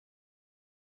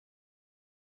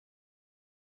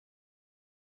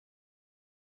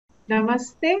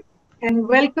Namaste, and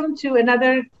welcome to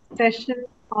another session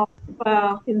of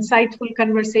insightful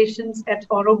conversations at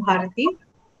Oro Bharati.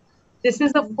 This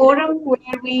is a forum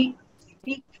where we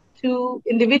speak to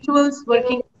individuals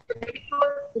working in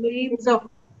domains of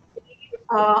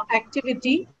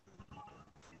activity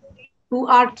who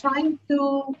are trying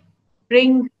to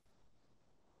bring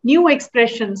new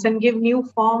expressions and give new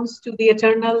forms to the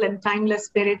eternal and timeless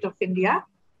spirit of India.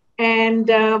 And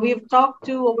we've talked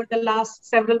to, over the last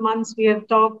several months, we have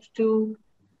talked to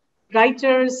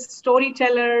writers,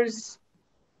 storytellers,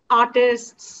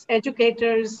 artists,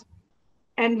 educators,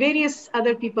 and various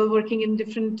other people working in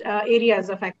different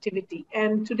areas of activity.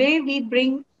 And today we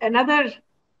bring another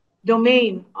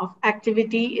domain of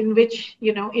activity in which,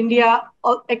 India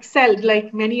excelled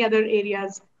like many other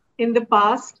areas in the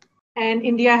past. And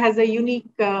India has a unique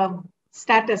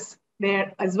status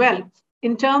there as well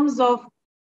in terms of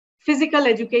physical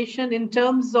education, in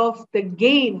terms of the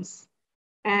games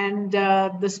and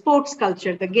the sports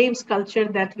culture, the games culture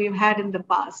that we've had in the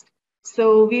past.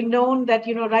 So we've known that,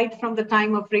 right from the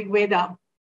time of Rig Veda,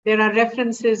 there are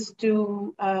references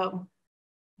to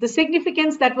the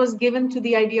significance that was given to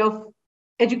the idea of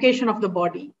education of the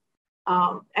body.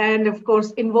 And of course,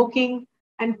 invoking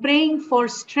and praying for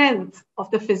strength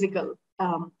of the physical.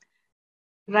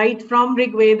 Right from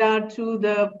Rig Veda to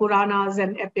the Puranas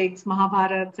and epics,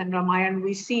 Mahabharats and Ramayana,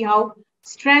 we see how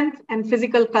strength and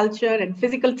physical culture and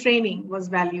physical training was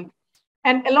valued.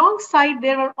 And alongside,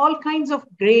 there are all kinds of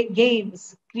great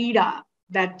games, Krīḍā,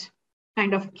 that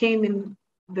kind of came in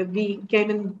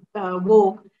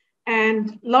vogue,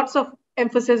 and lots of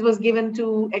emphasis was given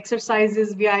to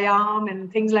exercises, vyayam,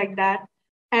 and things like that.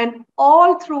 And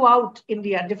all throughout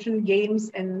India, different games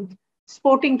and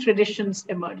sporting traditions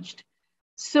emerged.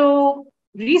 So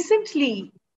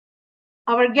recently,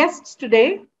 our guests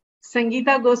today,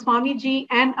 Sangeeta Goswami ji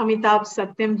and Amitabh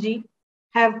Satyam ji,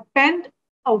 have penned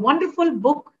a wonderful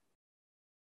book,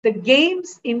 The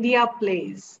Games India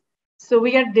Plays. So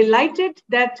we are delighted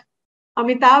that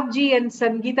Amitabh ji and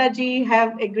Sangeeta ji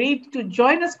have agreed to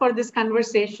join us for this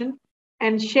conversation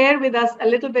and share with us a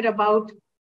little bit about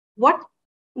what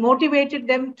motivated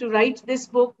them to write this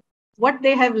book, what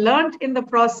they have learned in the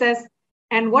process,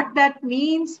 and what that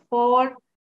means for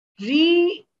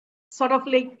rejuvenating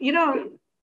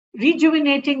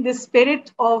the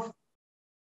spirit of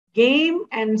game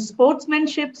and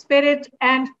sportsmanship spirit,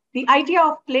 and the idea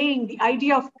of playing, the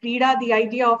idea of Krīḍā, the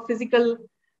idea of physical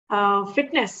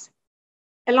fitness,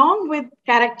 along with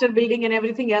character building and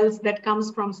everything else that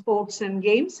comes from sports and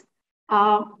games,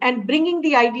 and bringing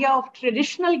the idea of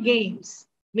traditional games,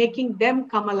 making them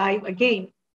come alive again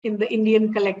in the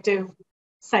Indian collective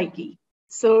psyche.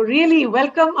 So really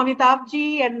welcome Amitabh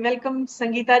ji and welcome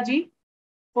Sangeeta ji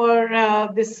for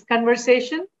this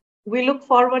conversation. We look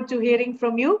forward to hearing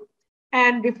from you.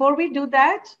 And before we do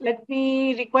that, let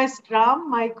me request Ram,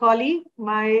 my colleague,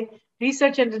 my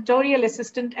research and editorial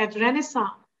assistant at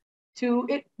Renaissance, to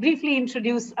briefly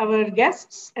introduce our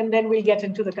guests, and then we'll get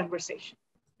into the conversation.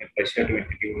 My pleasure to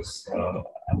introduce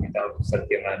Amitabh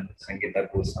Satyam and Sangeeta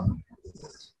Goswami.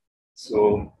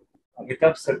 So,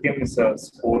 Amitabh Satyam is a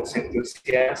sports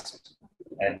enthusiast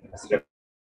and has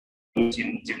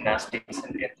in gymnastics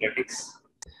and athletics.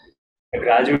 A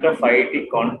graduate of IIT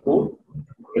Kanpur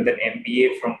with an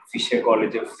MBA from Fisher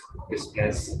College of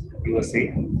Business,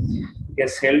 USA. He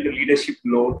has held leadership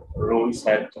roles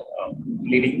at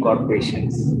leading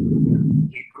corporations.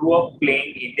 He grew up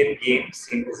playing Indian games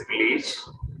in his village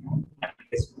and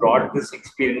has brought this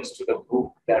experience to the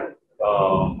book that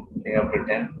they have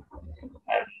written.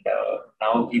 And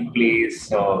now he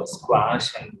plays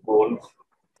squash and golf.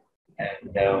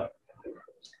 And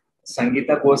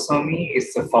Sangeeta Goswami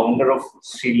is the founder of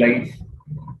Sri Life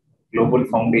Global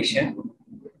Foundation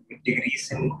with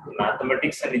degrees in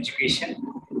mathematics and education.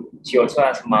 She also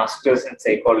has masters in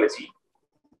psychology.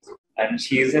 And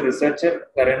she is a researcher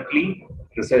currently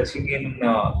researching in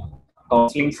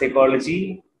counseling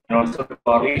psychology and also the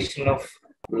correlation of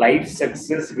life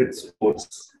success with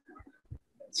sports.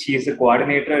 She is a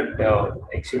coordinator at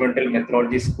experimental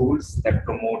methodology schools that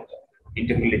promote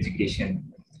integral education.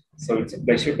 So it's a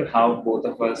pleasure to have both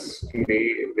of us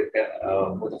today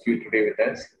both of you today with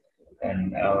us.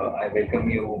 And I welcome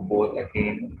you both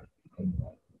again.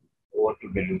 Over to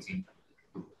Beluji.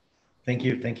 Thank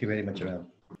you. Thank you very much, Ram.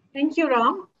 Thank you,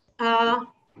 Ram.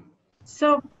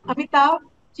 So Amitabh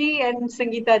ji and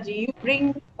Sangeeta ji, you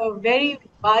bring a very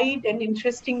wide and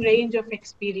interesting range of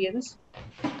experience.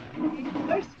 The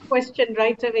first question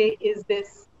right away is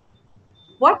this: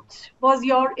 what was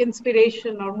your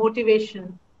inspiration or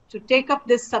motivation to take up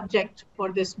this subject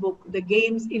for this book, The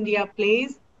Games India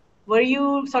Plays, Were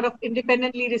you sort of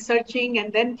independently researching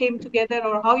and then came together,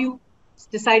 or how you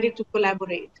decided to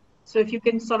collaborate? So if you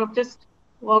can sort of just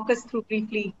walk us through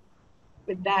briefly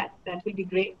with that, that will be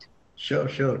great. Sure,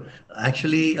 sure.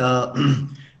 Actually,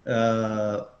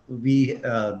 the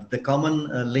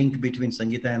common link between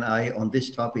Sangeeta and I on this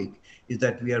topic is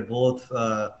that we are both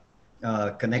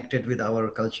connected with our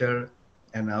culture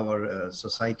and our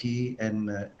society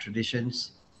and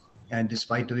traditions. And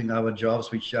despite doing our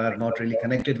jobs, which are not really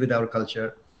connected with our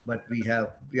culture, but we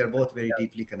are both very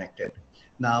deeply connected.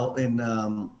 Now, in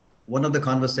one of the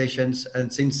conversations,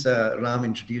 and since Ram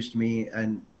introduced me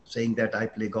and saying that I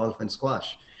play golf and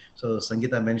squash, so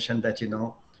Sangeeta mentioned that,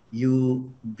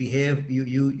 you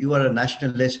are a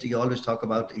nationalist. You always talk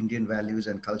about Indian values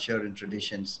and culture and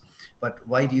traditions, but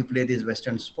why do you play these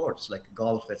Western sports like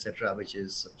golf, etc., which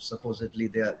is supposedly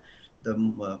the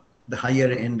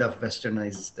higher end of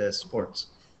westernized sports?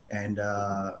 And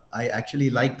I actually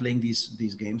like playing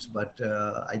these games, but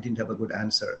I didn't have a good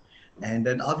answer. And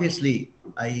then obviously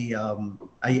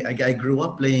I grew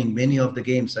up playing many of the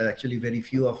games. Actually, very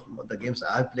few of the games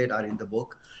I've played are in the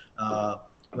book.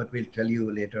 But we'll tell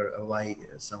you later why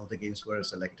some of the games were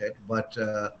selected. But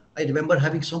I remember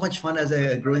having so much fun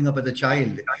growing up as a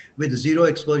child with zero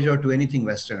exposure to anything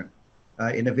Western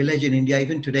in a village in India,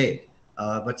 even today.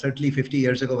 But certainly 50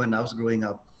 years ago when I was growing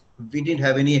up, we didn't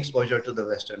have any exposure to the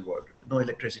Western world, no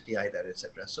electricity either,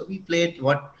 etc. So we played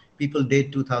what people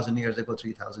did 2,000 years ago,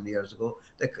 3,000 years ago.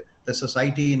 The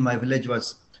society in my village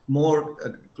was more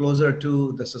closer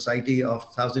to the society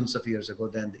of thousands of years ago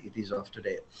than it is of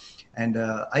today. And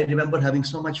I remember having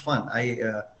so much fun.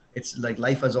 It's like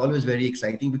life was always very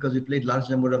exciting because we played large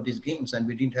number of these games and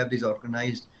we didn't have this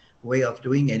organized way of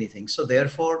doing anything. So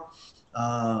therefore,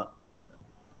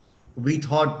 we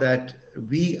thought that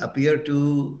we appear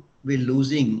to be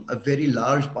losing a very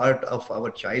large part of our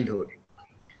childhood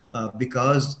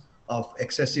because of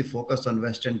excessive focus on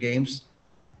Western games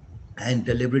and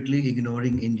deliberately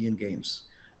ignoring Indian games.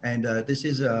 And this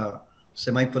is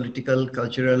semi-political,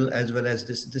 cultural, as well as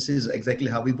this is exactly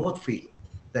how we both feel,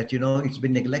 that, it's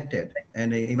been neglected.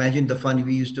 And imagine the fun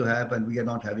we used to have, and we are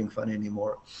not having fun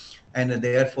anymore. And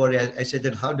therefore, I said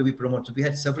that how do we promote? So we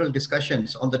had several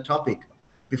discussions on the topic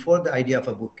before the idea of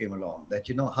a book came along, that,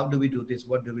 how do we do this?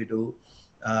 What do we do?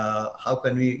 How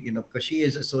can we, because she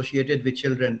is associated with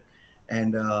children,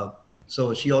 and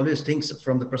so she always thinks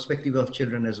from the perspective of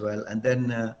children as well. And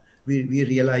then we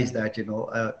realized that,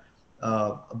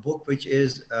 a book which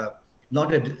is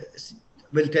not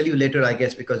we'll tell you later, I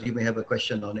guess, because you may have a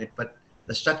question on it, but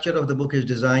the structure of the book is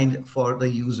designed for the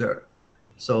user.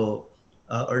 So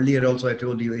earlier also I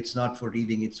told you it's not for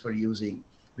reading, it's for using,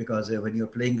 because when you're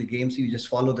playing the games, you just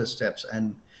follow the steps.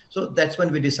 And so that's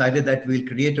when we decided that we'll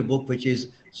create a book which is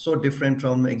so different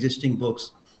from existing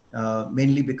books,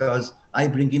 mainly because I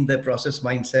bring in the process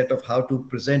mindset of how to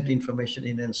present information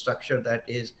in a structure that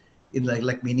is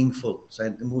like meaningful. So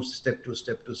it moves step to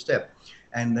step to step.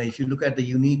 And if you look at the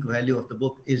unique value of the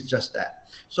book is just that.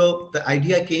 So the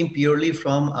idea came purely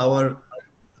from our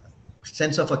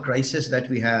sense of a crisis that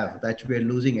we have, that we're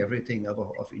losing everything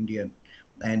of Indian.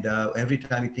 And every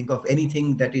time we think of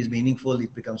anything that is meaningful,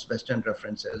 it becomes Western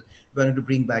references. We wanted to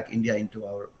bring back India into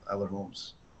our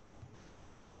homes.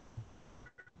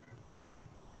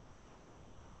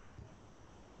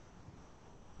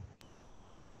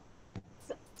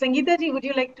 Sangeeta ji, would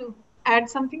you like to add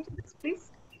something to this,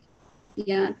 please?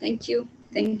 Yeah, thank you.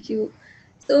 Thank you.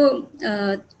 So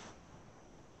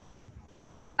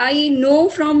I know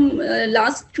from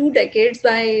last 2 decades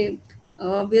by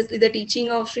obviously the teaching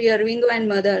of Sri Aurobindo and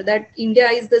Mother that India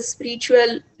is the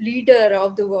spiritual leader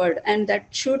of the world, and that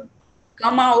should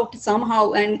come out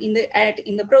somehow and in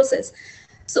the process.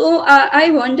 So I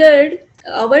wondered,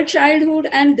 our childhood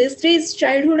and this day's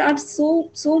childhood are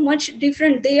so much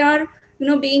different. They are,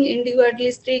 being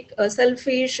individualistic,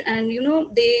 selfish, and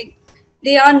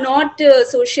they are not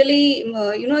socially,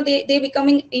 they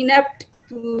becoming inept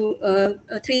to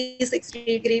a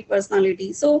 360-degree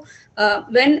personality. So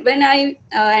when I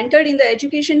entered in the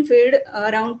education field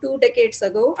around 2 decades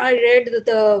ago, I read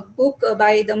the book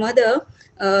by the mother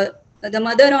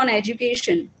on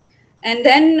education. And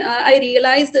then I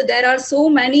realized that there are so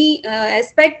many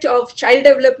aspects of child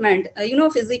development,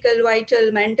 physical,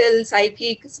 vital, mental,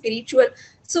 psychic, spiritual.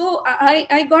 So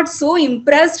I got so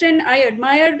impressed and I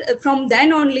admired from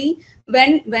then only.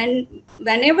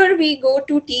 Whenever we go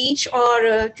to teach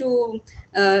or to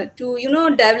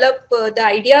develop the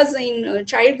ideas in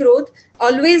child growth,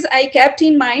 always I kept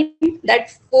in mind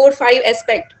that 4 or 5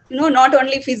 aspects, not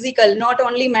only physical, not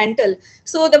only mental.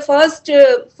 So the first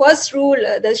rule,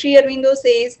 the Sri Aurobindo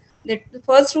says that the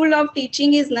first rule of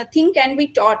teaching is nothing can be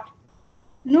taught,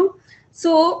 you know.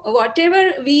 So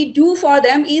whatever we do for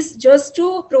them is just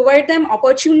to provide them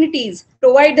opportunities,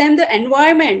 provide them the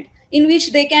environment in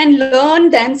which they can learn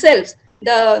themselves.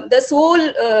 The soul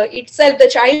itself, the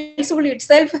child soul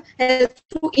itself has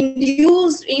to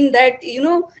induce in that, you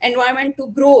know, environment to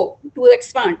grow, to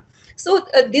expand. So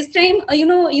this time, you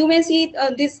know, you may see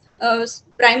this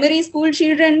primary school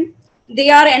children, they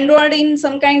are enrolled in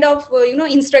some kind of, you know,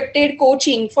 instructed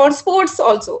coaching for sports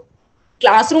also.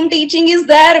 Classroom teaching is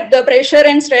there, the pressure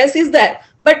and stress is there,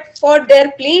 but for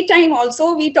their playtime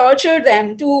also we torture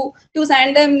them to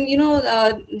send them, you know,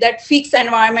 that fixed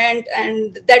environment,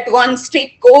 and that one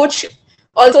strict coach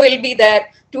also will be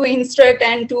there to instruct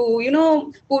and to, you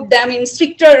know, put them in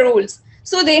stricter rules.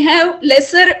 So they have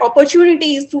lesser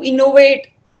opportunities to innovate,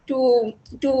 to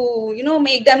you know,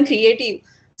 make them creative.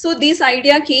 So this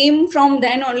idea came from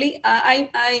then only.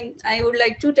 I would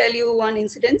like to tell you one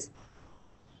incident.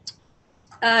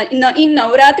 In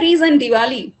Navratris and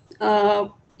Diwali,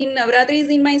 in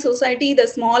Navratris in my society, the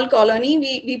small colony,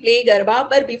 we play Garba.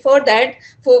 But before that,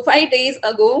 4-5 days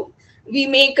ago, we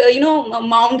make, you know,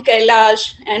 Mount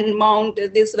Kailash and Mount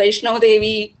this Vaishnav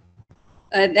Devi,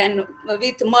 then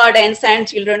with mud and sand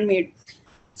children made.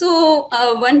 So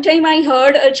one time I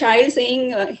heard a child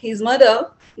saying his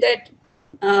mother that,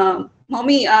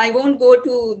 Mommy, I won't go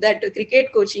to that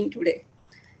cricket coaching today.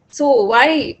 So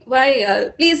why,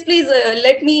 please,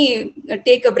 let me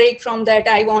take a break from that.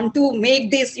 I want to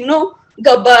make this, you know,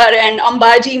 Gabbar and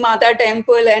Ambaji Mata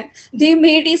temple, and they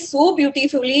made it so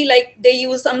beautifully. Like they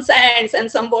use some sands and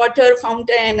some water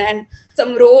fountain and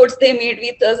some roads they made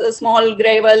with small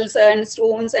gravels and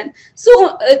stones. And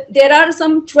so there are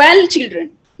some 12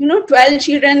 children, you know, 12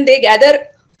 children, they gather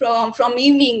from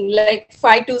evening, like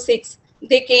 5 to 6.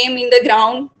 They came in the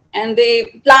ground and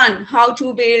they plan how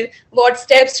to build, what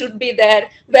steps should be there,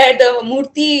 where the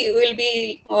murti will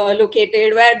be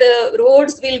located, where the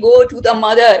roads will go to the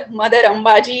mother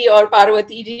Ambaji or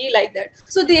Parvati ji, like that.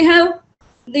 So they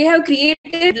have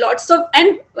created lots of,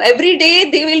 and every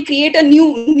day they will create a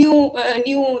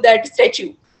new that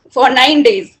statue for 9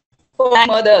 days for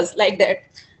mothers, like that.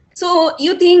 So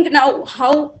you think now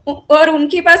how, और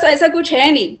उनके पास ऐसा कुछ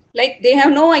है नहीं, like they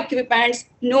have no equipments,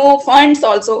 no funds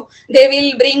also. They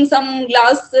will bring some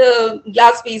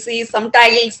glass pieces, some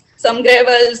tiles, some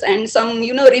gravels, and some,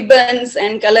 you know, ribbons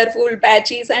and colorful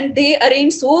patches, and they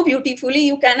arrange so beautifully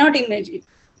you cannot imagine.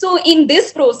 So in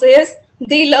this process,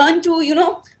 they learn to, you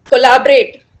know,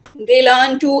 collaborate. They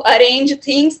learn to arrange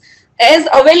things as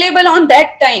available on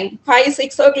that time,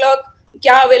 5-6 o'clock.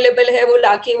 क्या available है वो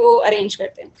लाके वो arrange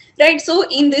करते हैं, right. So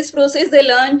in this process they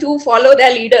learn to follow the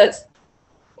leaders.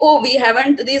 Oh, we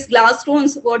haven't these glass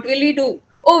stones, what will we do?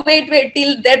 Oh, wait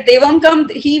till that Devam come,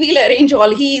 he will arrange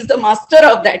all. He is the master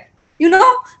of that, you know,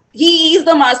 he is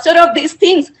the master of these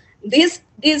things. These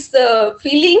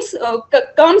feelings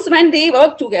comes when they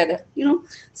work together, you know.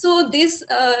 So this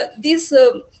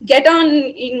get on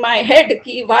in my head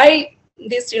why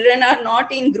these children are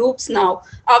not in groups now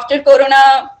after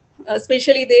Corona.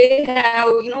 Especially they have,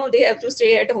 you know, they have to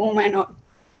stay at home and all.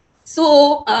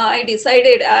 So I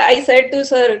decided, I said to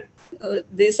sir,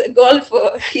 this golf,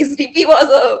 his DP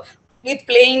was with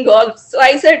playing golf. So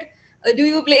I said, do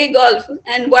you play golf?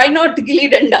 And why not gilli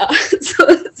danda?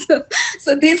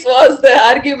 so this was the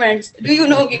arguments. Do you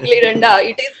know gilli danda?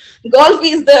 It is, golf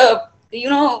is the, you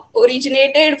know,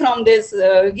 originated from this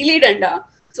gilli danda.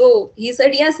 So he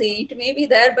said, yes, it may be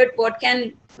there, but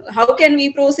how can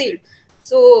we proceed?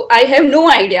 So I have no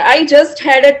idea. I just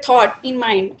had a thought in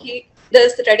mind.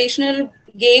 The traditional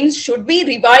games should be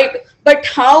revived, but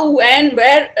how, when,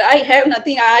 where, I have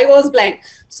nothing. I was blank.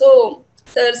 So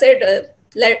sir said,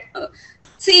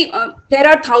 there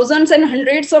are thousands and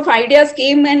hundreds of ideas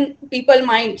came and people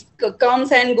mind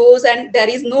comes and goes, and there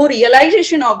is no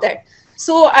realization of that.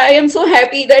 So I am so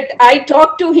happy that I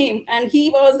talked to him and he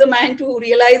was the man to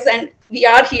realize, and we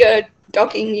are here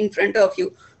talking in front of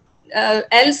you.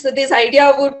 Else this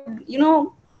idea would, you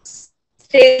know,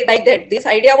 stay like that. This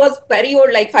idea was very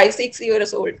old, like 5-6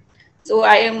 years old. So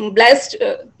I am blessed.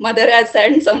 Mother has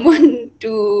sent someone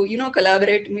to, you know,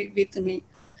 collaborate with me.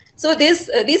 So this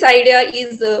idea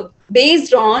is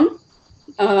based on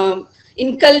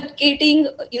inculcating,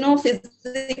 you know,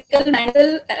 physical,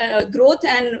 mental growth,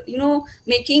 and, you know,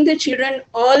 making the children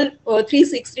all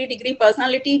 360-degree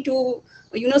personality to,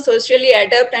 you know, socially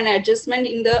adapt and adjustment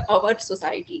in our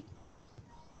society.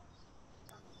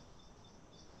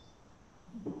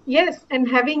 Yes, and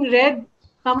having read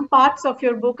some parts of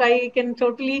your book, I can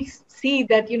totally see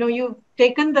that, you know, you've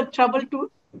taken the trouble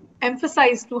to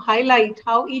emphasize, to highlight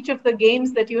how each of the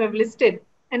games that you have listed,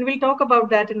 and we'll talk about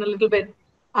that in a little bit,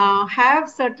 have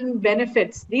certain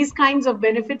benefits, these kinds of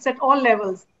benefits at all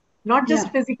levels, not just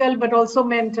physical, but also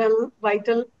mental,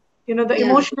 vital, the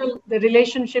emotional, the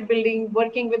relationship building,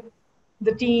 working with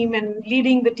the team and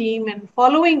leading the team and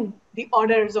following the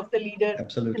orders of the leader.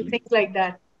 Absolutely. And things like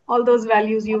that. All those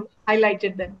values, you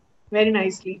highlighted them very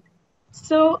nicely.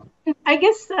 So I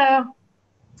guess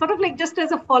sort of like just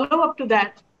as a follow-up to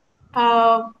that,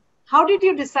 how did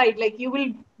you decide? Like you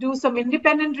will do some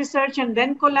independent research and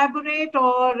then collaborate,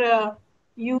 or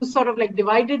you sort of like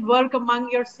divided work among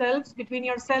yourselves, between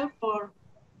yourself? Or,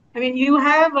 I mean, you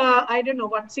have, I don't know,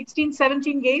 what, 16,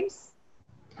 17 games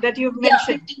that you've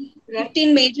mentioned?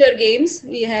 15 major games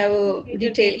we have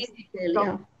detailed.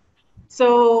 Yeah.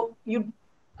 So you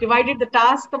divided the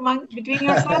task between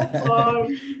yourself, or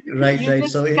right.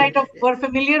 just so kind of were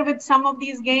familiar with some of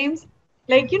these games?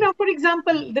 Like, for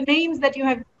example, the names that you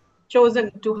have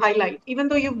chosen to highlight, even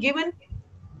though you've given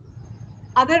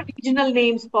other regional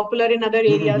names popular in other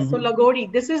areas. So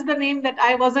Lagori, this is the name that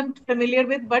I wasn't familiar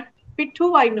with, but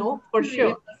Pittu I know for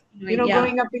sure,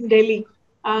 growing up in Delhi.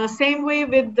 Same way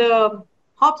with the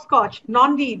hopscotch,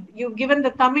 Nondi, you've given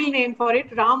the Tamil name for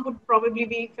it. Ram would probably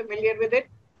be familiar with it.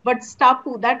 But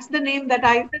Stapu, that's the name that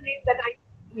I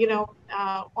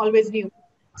always knew.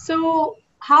 So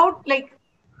how, like,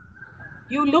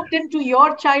 you looked into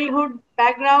your childhood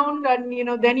background and,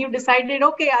 then you decided,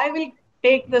 okay, I will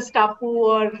take the Stapu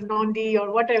or Nondi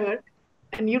or whatever,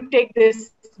 and you take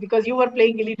this because you were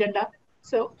playing Gilli Danda.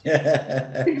 So,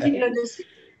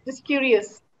 just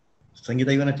curious.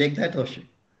 Sangeeta, you want to take that or should?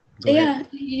 Yeah,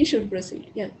 you should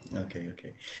proceed. Yeah.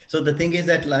 Okay. So the thing is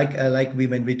that,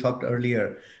 when we talked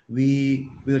earlier, we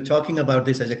were talking about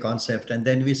this as a concept, and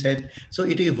then we said, so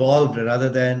it evolved rather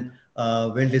than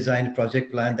a well-designed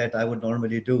project plan that I would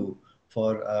normally do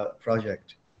for a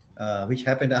project, which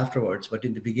happened afterwards. But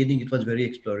in the beginning, it was very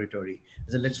exploratory.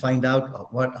 So let's find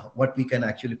out what we can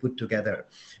actually put together,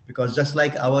 because just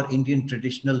like our Indian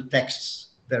traditional texts,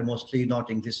 they're mostly not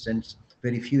in existence.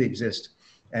 Very few exist,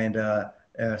 and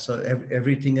so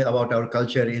everything about our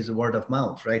culture is word of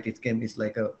mouth, right? It's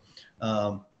like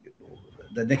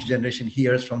the next generation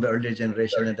hears from the earlier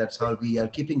generation, and that's how we are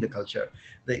keeping the culture.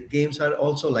 The games are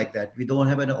also like that. We don't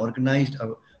have an organized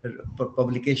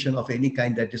publication of any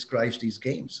kind that describes these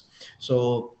games.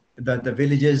 So the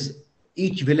villages,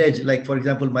 each village, like for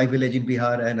example, my village in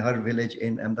Bihar and her village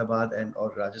in Ahmedabad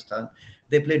or Rajasthan,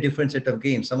 they play different set of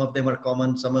games. Some of them are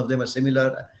common, some of them are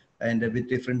similar, and with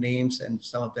different names, and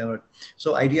some of them are.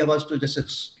 So idea was to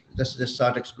just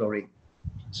start exploring.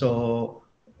 So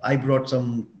I brought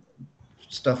some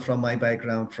stuff from my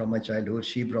background, from my childhood.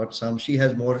 She brought some. She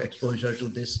has more exposure to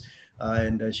this,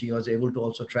 and she was able to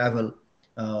also travel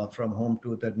from home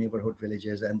to the neighborhood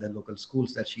villages and the local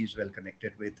schools that she's well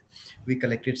connected with. We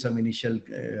collected some initial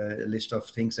list of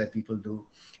things that people do,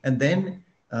 and then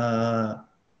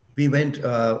we went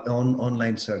on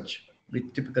online search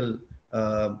with typical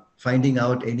finding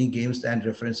out any games and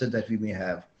references that we may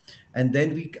have. And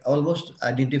then we almost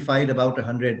identified about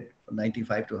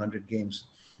 95 to 100 games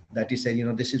that he said,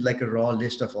 this is like a raw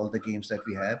list of all the games that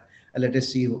we have. And let us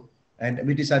see. And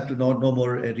we decided to no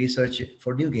more research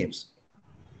for new games.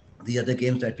 The other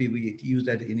games that we used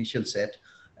that initial set.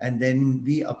 And then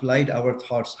we applied our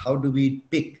thoughts. How do we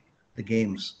pick the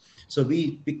games? So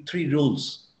we picked 3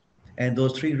 rules. And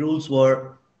those 3 rules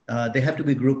were, they have to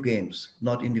be group games,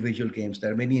 not individual games.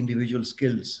 There are many individual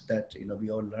skills that we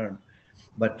all learn,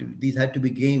 but these have to be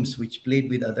games which played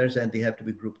with others, and they have to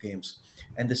be group games.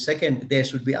 And the second, there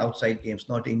should be outside games,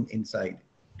 not inside.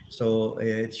 So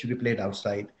it should be played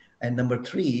outside. And number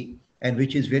 3, and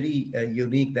which is very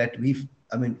unique, that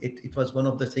it was one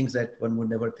of the things that one would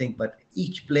never think, but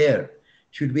each player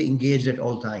should be engaged at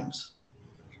all times.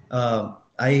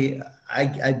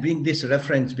 I bring this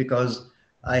reference because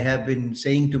I have been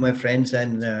saying to my friends,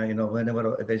 and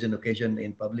whenever there's an occasion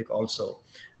in public also,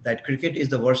 that cricket is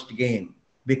the worst game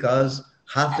because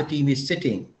half the team is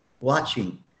sitting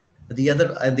watching, the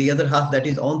other half that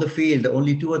is on the field,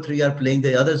 only 2 or 3 are playing,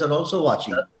 the others are also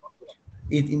watching.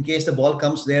 In case the ball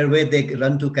comes their way, they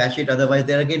run to catch it, otherwise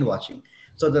they're again watching.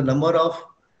 So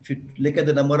if you look at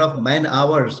the number of man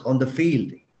hours on the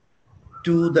field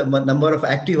to the number of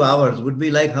active hours would be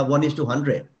like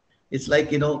 1:100. It's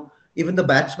like, even the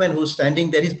batsman who's standing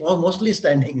there is mostly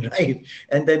standing, right?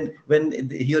 And then when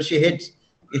he or she hits,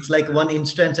 it's like one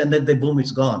instance, and then boom,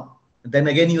 it's gone. And then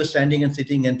again, you're standing and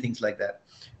sitting and things like that.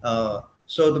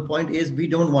 So the point is, we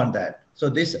don't want that. So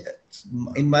this,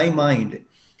 in my mind,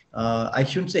 I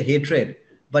shouldn't say hatred,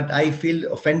 but I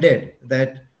feel offended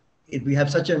that we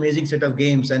have such an amazing set of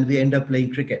games and we end up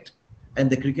playing cricket, and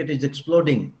the cricket is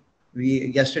exploding.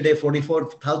 Yesterday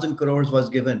 44,000 crores was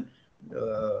given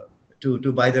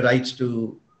to buy the rights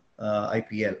to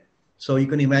IPL. So you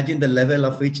can imagine the level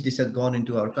of which this has gone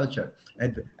into our culture,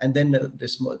 and then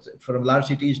from large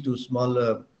cities to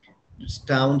small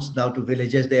towns, now to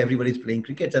villages, everybody's playing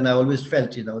cricket. And I always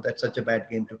felt, that's such a bad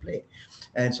game to play,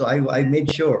 and so I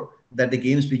made sure that the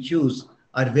games we choose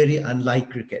are very unlike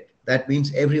cricket. That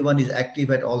means everyone is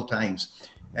active at all times.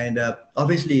 And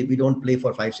obviously, we don't play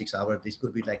for 5-6 hours. This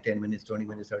could be like 10 minutes, 20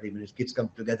 minutes, 30 minutes. Kids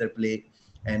come together, play,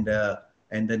 and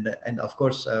of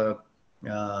course,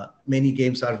 many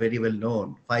games are very well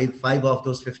known. Five of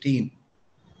those 15,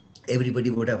 everybody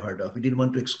would have heard of. We didn't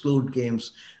want to exclude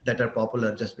games that are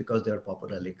popular just because they are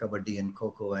popular, like kabaddi and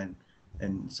kho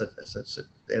and such.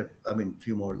 I mean,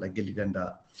 few more like gilli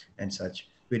danda and such.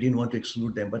 We didn't want to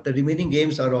exclude them, but the remaining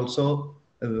games are also.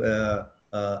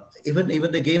 Even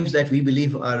the games that we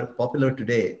believe are popular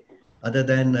today, other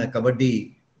than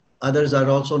kabaddi, others are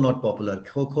also not popular.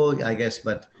 Kho, I guess,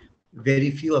 but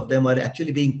very few of them are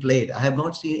actually being played. I have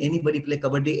not seen anybody play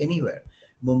kabaddi anywhere.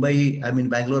 Mumbai, I mean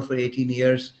Bangalore for 18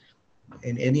 years.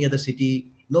 In any other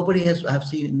city, nobody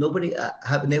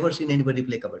have never seen anybody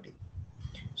play kabaddi.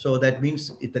 So that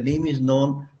means if the name is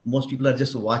known, most people are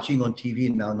just watching on TV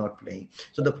and now not playing.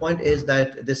 So the point is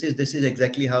that this is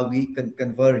exactly how we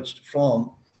converged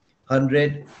from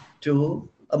 100 to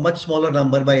a much smaller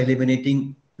number by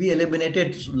eliminating. We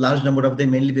eliminated large number of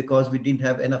them mainly because we didn't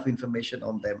have enough information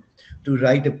on them to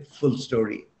write a full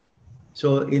story.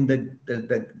 So in the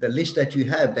list that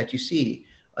you see,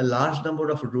 a large number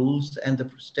of rules and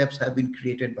the steps have been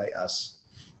created by us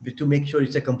to make sure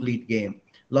it's a complete game.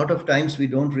 A lot of times we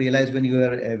don't realize when you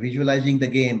are visualizing the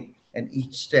game and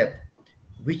each step,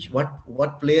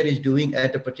 what player is doing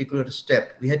at a particular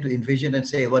step. We had to envision and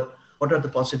say what are the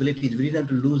possibilities. We didn't have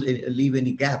to leave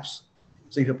any gaps.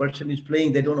 So if a person is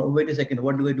playing, they don't know, wait a second,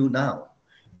 what do I do now?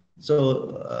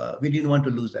 So we didn't want to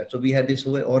lose that. So we had this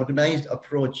organized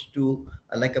approach to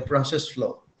like a process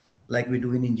flow, like we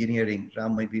do in engineering.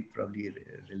 Ram might be probably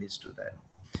relates to that.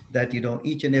 That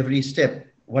each and every step,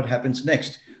 what happens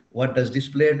next? What does this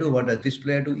player do? What does this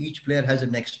player do? Each player has a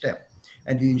next step,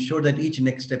 and we ensure that each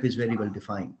next step is very well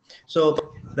defined. So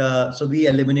we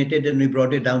eliminated and we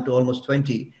brought it down to almost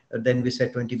 20. Then we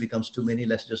said 20 becomes too many.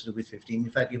 Let's just do with 15. In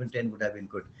fact, even 10 would have been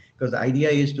good, because the idea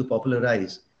is to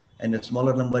popularize, and a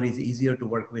smaller number is easier to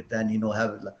work with than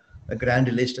have a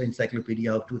grand list or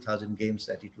encyclopedia of 2,000 games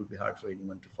that it would be hard for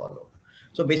anyone to follow.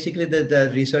 So basically, the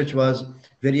research was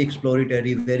very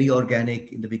exploratory, very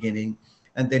organic in the beginning.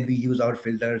 And then we use our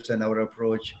filters and our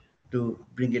approach to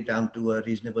bring it down to a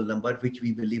reasonable number, which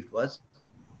we believed was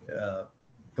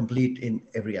complete in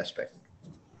every aspect.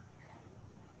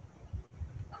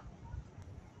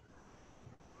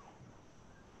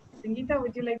 Sangeeta,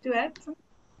 would you like to add something?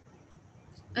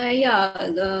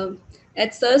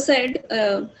 As Sir said,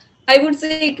 I would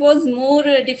say it was more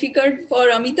difficult for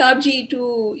Amitabh ji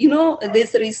to,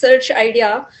 this research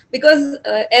idea, because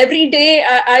every day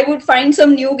I would find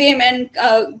some new game and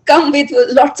come with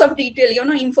lots of detail,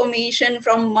 information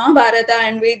from Mahabharata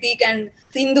and Vedic and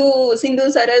Sindhu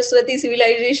Saraswati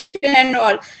civilization and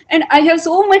all. And I have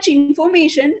so much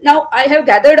information. Now I have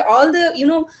gathered all the,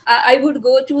 I would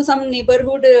go to some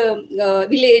neighborhood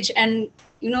village and,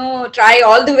 try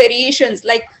all the variations.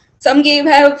 Like some game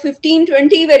have 15,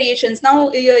 20 variations.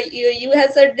 Now you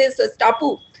have said this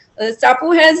Stapu.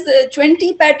 Stapu has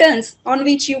 20 patterns on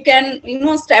which you can,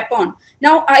 step on.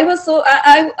 Now I was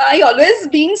I always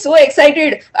being so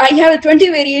excited. I have 20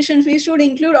 variations. We should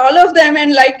include all of them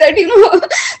and like that,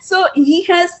 So he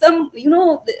has some,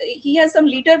 he has some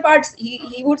later parts.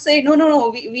 He would say,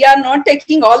 no, we are not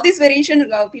taking all these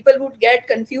variation. People would get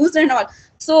confused and all.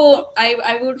 So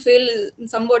I would feel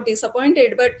somewhat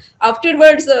disappointed. But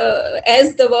afterwards,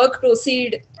 as the work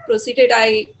proceeded,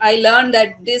 I learned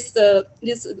that this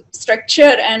structure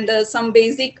and some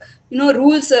basic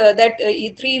rules that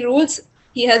 3 rules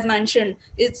he has mentioned,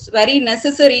 it's very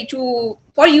necessary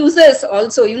for users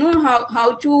also,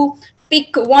 how to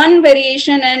pick one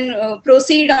variation and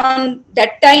proceed on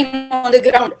that time on the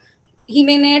ground. He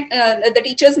may not, the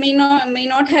teachers may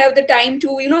not have the time to,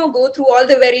 go through all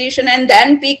the variation and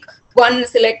then pick one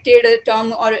selected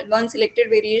term or one selected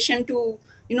variation to,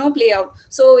 play out.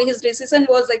 So his decision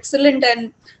was excellent,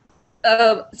 and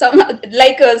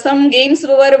some games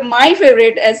were my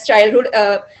favorite as childhood.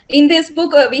 In this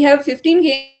book, we have 15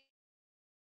 games.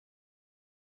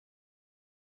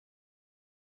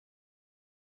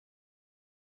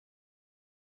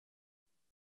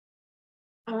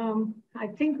 I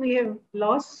think we have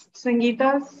lost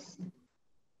Sangeeta's.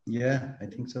 Yeah, I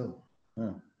think so.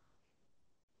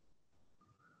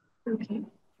 Okay.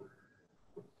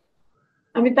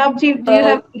 Amitabh ji, do you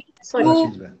have? Sorry.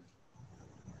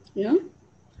 Yeah.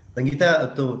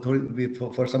 Sangeeta,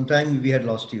 for some time we had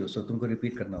lost you, so तुमको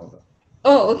repeat करना होगा.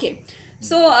 Oh, okay.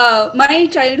 So my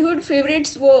childhood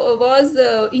favorites was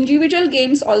individual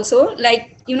games also,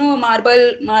 like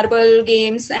marble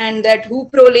games and that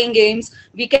hoop rolling games.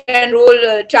 We can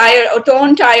roll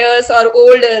torn tires or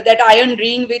old that iron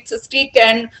ring with a stick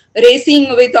and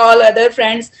racing with all other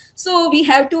friends. So we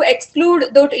have to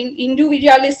exclude that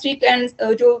individualistic and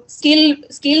जो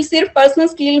skill सिर्फ personal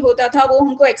skill होता था वो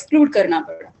हमको exclude करना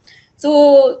पड़ा.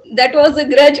 So that was a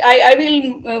grudge. I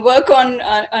will work on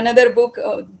another book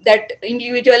that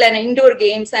individual and indoor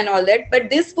games and all that. But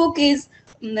this book is,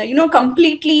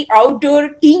 completely outdoor,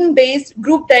 team-based,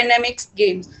 group dynamics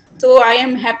games. So I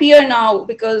am happier now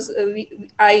because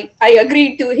I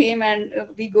agreed to him and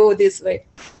we go this way.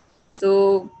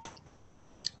 So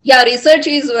yeah, research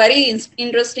is very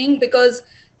interesting because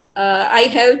I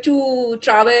have to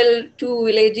travel to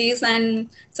villages, and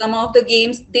some of the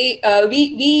games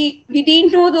we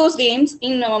didn't know those games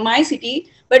in my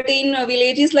city, but in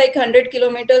villages like 100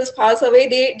 kilometers far away,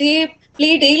 they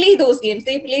play daily those games.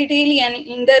 They play daily and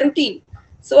in their routine.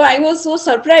 So I was so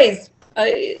surprised.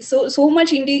 So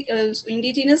much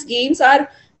indigenous games are,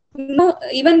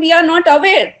 even we are not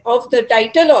aware of the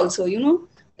title also.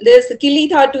 There's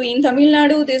Krīḍā in Tamil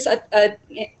Nadu. There's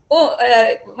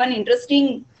one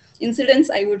interesting incidents,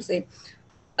 I would say.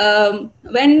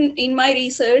 When in my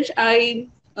research, I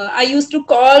used to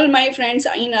call my friends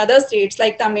in other states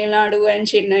like Tamil Nadu and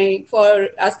Chennai for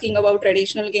asking about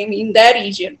traditional game in their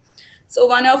region. So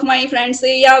one of my friends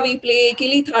say, yeah, we play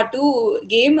Krīḍā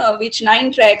game, which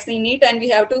 9 tracks in it, and we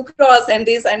have to cross and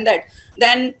this and that.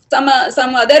 Then some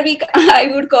other week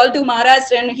I would call to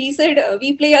Maharashtra, and he said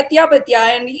we play Atya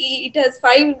and it has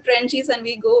 5 trenches and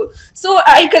we go. So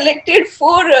I collected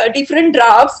 4 different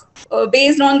drafts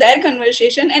based on their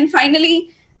conversation, and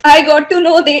finally I got to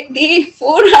know they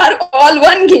 4 are all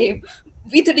one game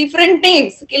with different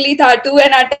names, Krīḍā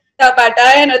and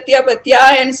Atapata and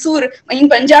Atyapatya and Sur. In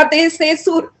Punjab they say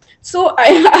Sur. So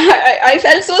I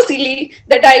felt so silly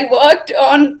that I worked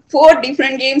on 4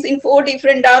 different games in 4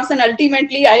 different drafts, and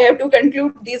ultimately I have to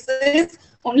conclude this is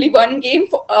only one game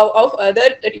of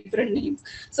other different names.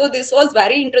 So this was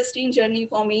very interesting journey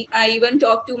for me. I even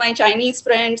talked to my Chinese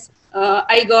friends.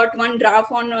 I got one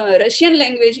draft on Russian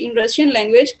language,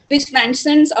 which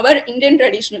mentions our Indian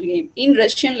traditional game in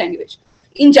Russian language.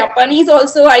 In Japanese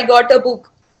also, I got a book.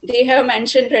 They have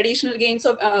mentioned traditional games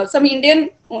of some Indian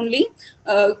only.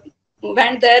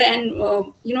 Went there and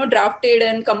drafted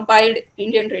and compiled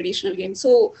Indian traditional games.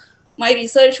 So my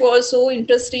research was so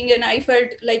interesting, and I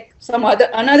felt like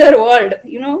another world.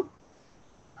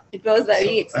 It was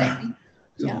very exciting.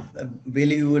 So, yeah.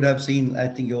 Billy, you would have seen, I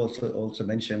think you also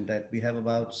mentioned that we have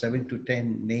about 7 to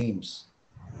 10 names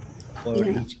for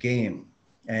each game,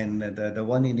 and the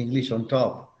one in English on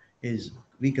top is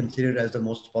we consider as the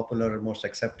most popular or most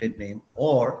accepted name.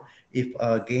 Or if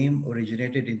a game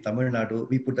originated in Tamil Nadu,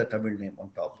 we put the Tamil name on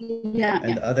top,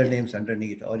 and the other names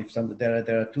underneath. Or if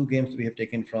there are 2 games we have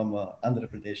taken from Andhra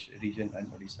Pradesh region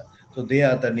and Odisha, so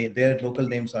their local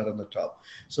names are on the top.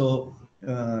 So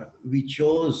we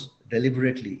chose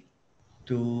deliberately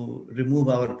to remove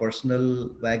our personal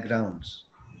backgrounds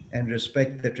and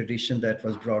respect the tradition that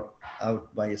was brought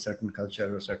out by a certain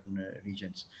culture or certain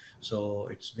regions. So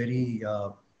it's very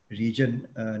region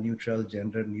neutral,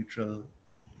 gender neutral,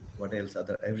 what else,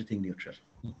 everything neutral.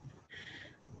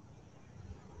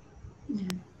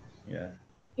 Yeah.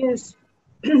 Yes.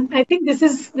 I think this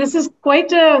is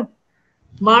quite a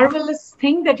marvelous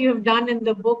thing that you have done in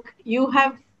the book. You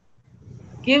have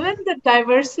given the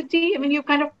diversity. I mean, you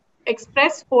kind of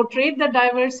portrayed the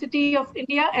diversity of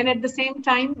India, and at the same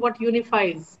time what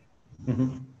unifies.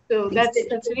 So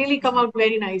that's really come out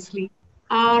very nicely.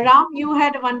 Ram, you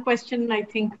had one question, I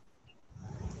think,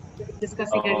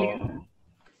 discussing earlier.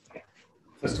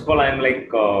 First of all, I'm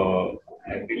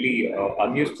really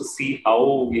amused to see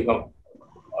how you have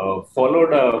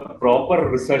followed a proper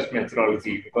research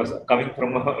methodology, because coming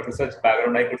from a research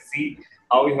background, I could see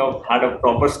how you have had a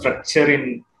proper structure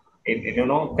in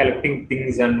collecting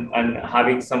things and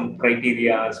having some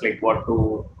criteria like what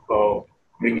to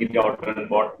bring it out and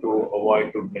what to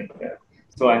avoid to bring there.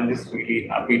 So I'm just really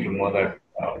happy to know that.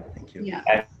 Thank you.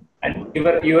 Yeah. And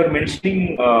you were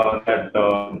mentioning that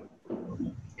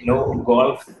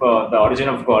golf, the origin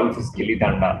of golf is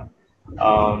Gilli-danda.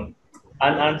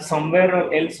 And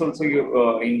somewhere else also,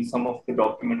 you in some of the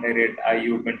document I read,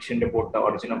 you mentioned about the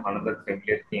origin of another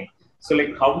familiar theme. So,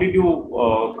 how did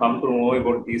you come to know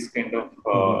about these kind of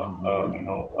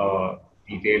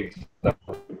details, the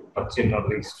origin or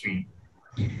the history?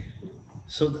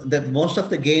 So that most of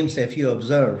the games, if you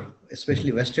observe,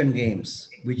 especially Western games,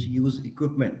 which use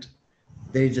equipment,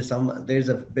 there is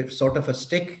a bit sort of a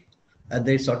stick, and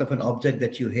there's sort of an object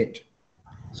that you hit.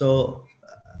 So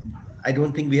I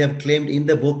don't think we have claimed in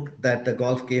the book that the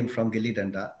golf came from Gilli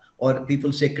Danda, or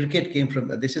people say cricket came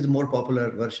from, this is the more popular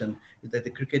version, that the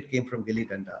cricket came from Gilli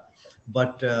Danda.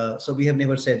 But so we have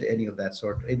never said any of that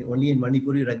sort. Only in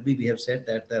Manipuri rugby, we have said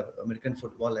that the American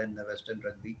football and the Western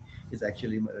rugby is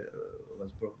actually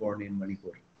was born in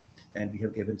Manipur. And we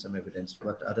have given some evidence,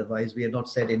 but otherwise we have not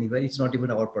said anywhere. It's not even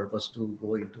our purpose to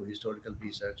go into historical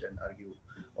research and argue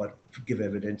or give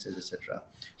evidences, etc.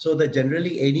 So that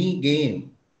generally any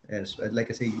game, as like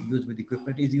I say, used with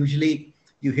equipment is usually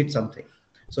you hit something.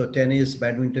 So tennis,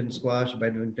 badminton, squash,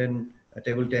 badminton,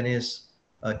 table tennis,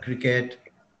 cricket,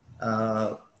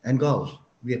 and golf.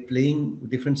 We are playing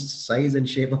different size and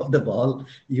shape of the ball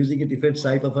using a different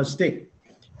type of a stick,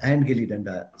 and Gilli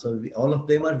Danda. So all of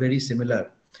them are very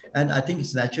similar. And I think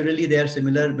it's naturally they are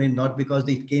similar, I mean, not because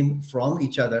they came from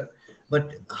each other,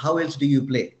 but how else do you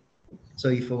play? So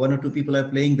if one or two people are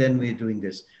playing, then we're doing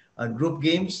this. Group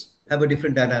games have a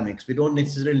different dynamics. We don't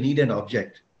necessarily need an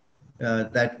object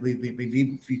that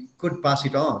we could pass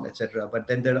it on, etc. But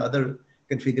then there are other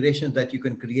configurations that you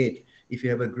can create if you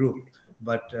have a group.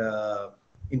 But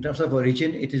in terms of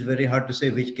origin, it is very hard to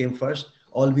say which came first.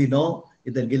 All we know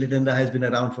is that Gilli Danda has been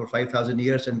around for 5,000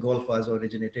 years and golf was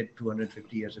originated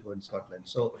 250 years ago in Scotland.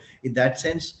 So in that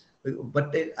sense,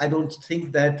 but I don't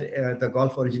think that the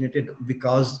golf originated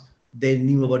because they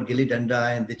knew about Gilli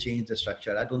Danda and they changed the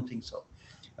structure. I don't think so.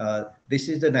 This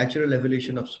is the natural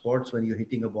evolution of sports when you're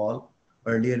hitting a ball.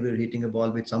 Earlier, we were hitting a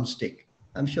ball with some stick.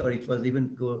 I'm sure it was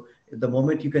even the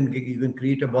moment you can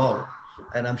create a ball,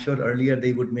 and I'm sure earlier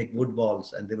they would make wood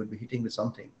balls and they would be hitting with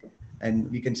something.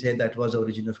 And we can say that was the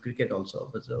origin of cricket also.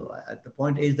 But so the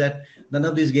point is that none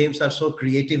of these games are so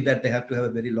creative that they have to have a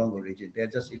very long origin. They're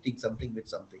just hitting something with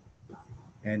something.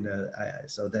 And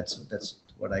so that's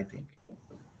what I think.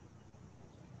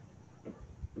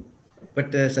 But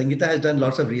Sangeeta has done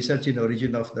lots of research in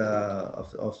origin of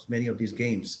many of these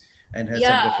games and has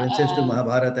some references to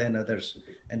Mahabharata and others.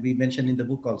 And we mentioned in the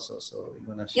book also. So you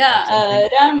want to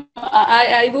Ram,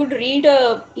 I would read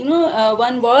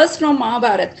one verse from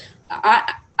Mahabharata. I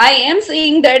am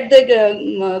saying that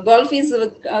the golf is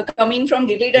coming from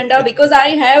Gilli Danda because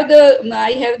I have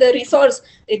the resource.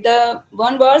 The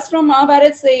one verse from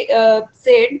Mahabharata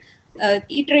said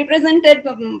it represented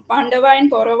Pandava and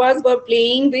Kauravas were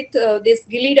playing with this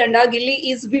Gilli Danda.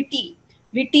 Gilli is Viti.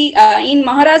 Viti in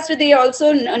Maharashtra they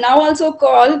also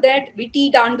call that Viti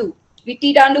Dandu.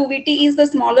 Viti is the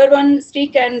smaller one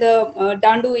stick and the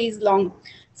Dandu is long.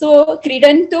 So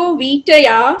Kridanto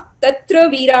Vitaya Tatra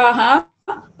Viraha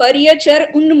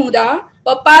Paryachar Unmuda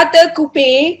Papata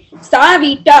Kupe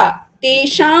Savita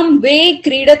Tesham Ve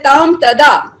Kridatam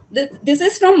Tada. This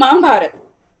is from Mahabharata.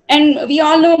 And we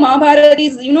all know Mahabharata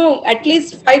is, at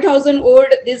least 5,000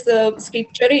 old this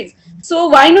scripture is. So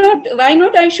why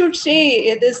not I should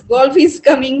say this golf is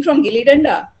coming from Gilli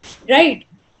Danda, right?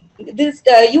 This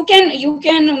you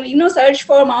can search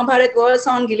for Mahabharata verse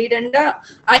on Gilli Danda.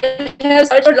 I have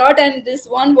searched a lot, and this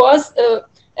one was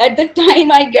at the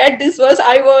time I get this verse,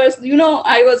 I was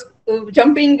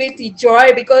jumping with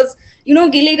joy because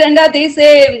Gilli Danda they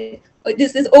say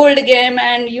this is old game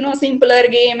and simpler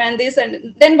game and this,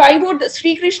 and then why would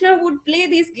Sri Krishna would play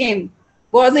this game?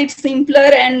 Was it simpler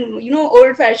and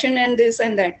old fashioned and this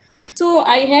and that? So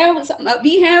I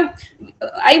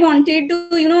wanted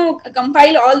to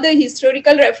compile all the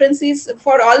historical references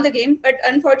for all the game, but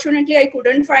unfortunately I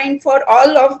couldn't find for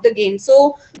all of the games.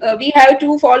 So we have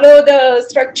to follow the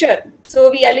structure. So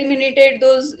we eliminated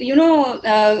those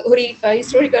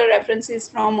historical references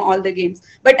from all the games.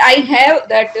 But I have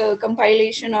that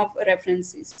compilation of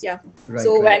references. Yeah. Right,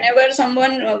 so whenever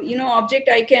someone object,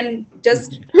 I can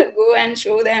just go and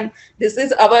show them. This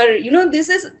is our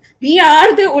we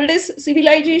are the oldest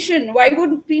civilization. Why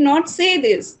would we not say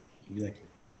this? Exactly.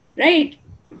 Right.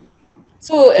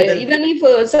 So even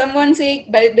if someone say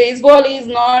baseball is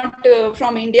not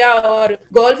from India or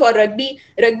golf or rugby,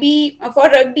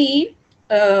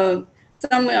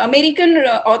 some American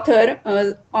author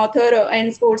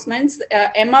and sportsman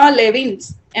Emma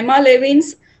Levins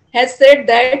has said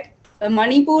that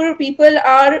Manipur people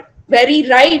are very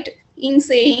right in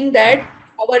saying that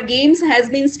our games has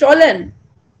been stolen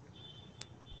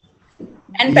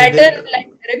and patterned like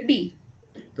rugby.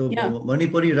 So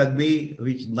Manipuri rugby,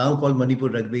 which now called Manipur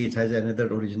rugby, it has another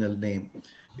original name,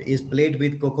 is played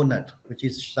with coconut, which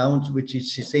is the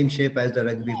same shape as the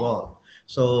rugby ball.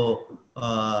 So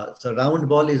round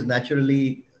ball is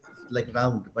naturally like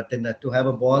round, but then to have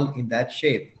a ball in that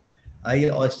shape,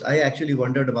 I actually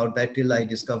wondered about that till I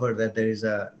discovered that there's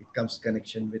a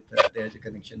connection with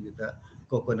the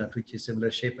coconut, which is similar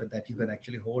shape and that you can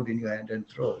actually hold in your hand and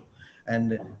throw.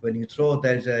 And when you throw,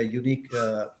 there's a unique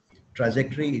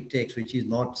trajectory it takes, which is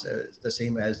not the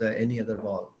same as any other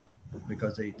ball,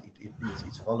 because it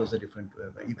follows a different.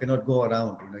 You cannot go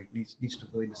around. You know, it needs to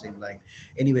go in the same line.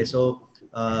 Anyway, so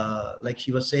like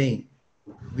she was saying,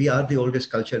 we are the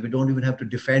oldest culture. We don't even have to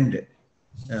defend it.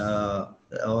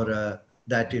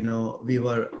 That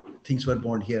things were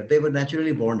born here. They were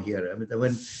naturally born here. I mean,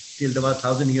 when till about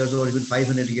 1,000 years or even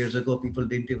 500 years ago, people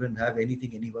didn't even have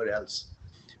anything anywhere else.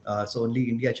 So only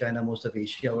India, China, most of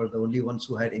Asia were the only ones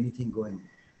who had anything going.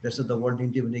 The rest of the world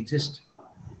didn't even exist.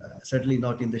 Certainly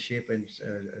not in the shape and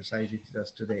size it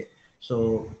does today.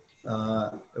 So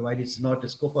while it's not the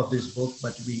scope of this book,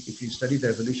 but if you study the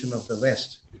evolution of the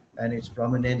West and its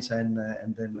prominence and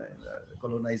then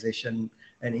colonization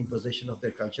and imposition of their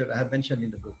culture, I have mentioned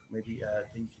in the book. Maybe I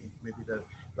think maybe the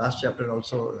last chapter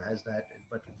also has that,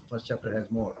 but the first chapter has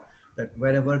more. That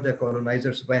wherever the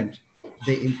colonizers went,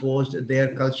 they imposed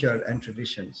their culture and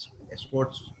traditions.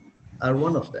 Sports are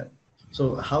one of them.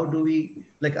 So how do we,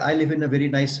 like I live in a very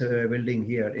nice building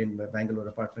here in the Bangalore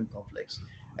apartment complex,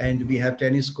 and we have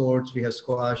tennis courts, we have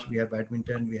squash, we have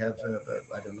badminton, we have,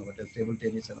 I don't know what else, table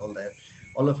tennis and all that.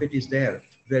 All of it is there.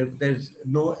 There's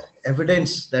no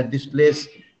evidence that this place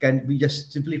can be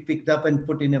just simply picked up and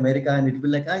put in America and it will be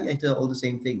like, it's all the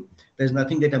same thing. There's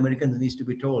nothing that Americans needs to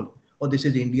be told, oh, this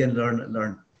is Indian,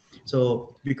 learn.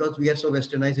 So because we are so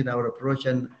westernized in our approach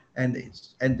and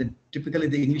then typically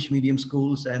the English medium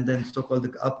schools and then so-called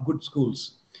the good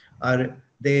schools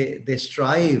they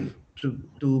strive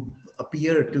to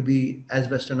appear to be as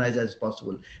westernized as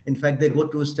possible. In fact, they go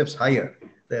 2 steps higher.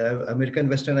 The American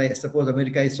westernized, suppose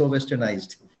America is so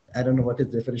westernized. I don't know what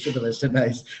is the definition of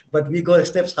westernized, but we go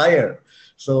steps higher.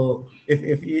 So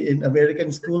if in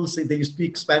American schools, if you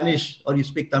speak Spanish or you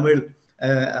speak Tamil,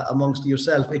 amongst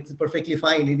yourself, it's perfectly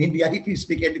fine. In India, if you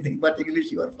speak anything but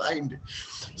English, you are fine.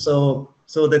 So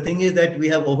the thing is that we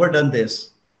have overdone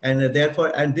this, and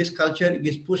therefore, and this culture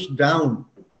is pushed down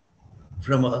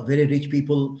from very rich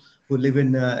people who live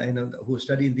in, who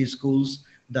study in these schools,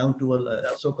 down to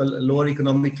a so-called lower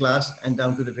economic class and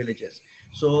down to the villages.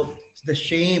 So the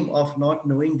shame of not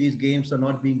knowing these games or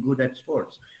not being good at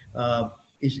sports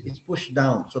is pushed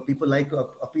down. So people like to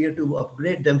appear to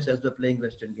upgrade themselves by playing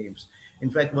Western games. In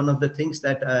fact, one of the things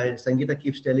that Sangeeta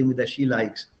keeps telling me that she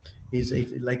likes is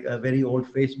like a very old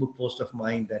Facebook post of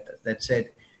mine that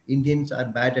said, Indians are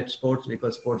bad at sports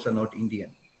because sports are not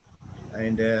Indian.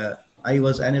 And I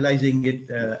was analyzing it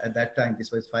at that time,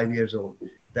 this was 5 years old,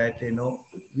 that, the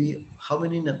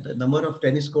number of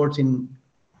tennis courts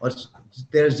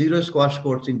there are 0 squash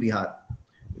courts in Bihar.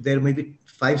 There may be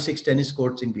 5-6 tennis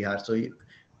courts in Bihar. So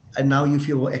and now if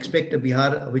you expect a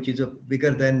Bihar, which is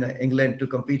bigger than England, to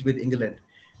compete with England,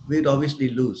 we'd obviously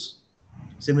lose.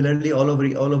 Similarly, all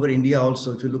over India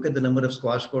also, if you look at the number of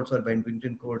squash courts or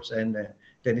badminton courts and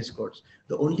tennis courts,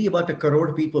 only about 1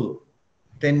 crore people,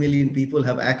 10 million people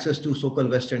have access to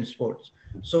so-called Western sports.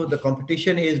 So the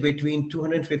competition is between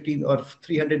 250 or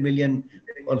 300 million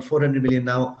or 400 million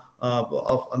now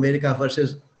of America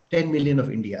versus 10 million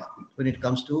of India when it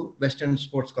comes to Western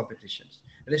sports competitions.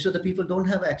 The rest of the people don't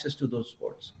have access to those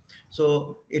sports.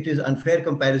 So it is unfair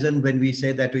comparison when we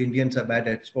say that Indians are bad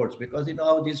at sports, because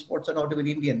these sports are not even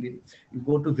Indian. You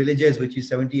go to villages, which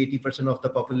is 70-80% of the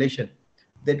population,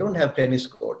 they don't have tennis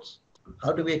courts.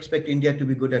 How do we expect India to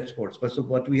be good at sports? But so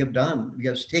what we have done, we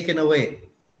have taken away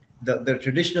the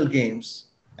traditional games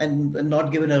and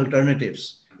not given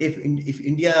alternatives. If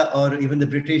India or even the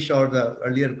British or the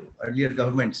earlier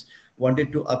governments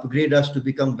wanted to upgrade us to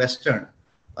become Western,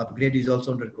 upgrade is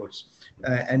also under quotes,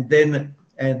 and then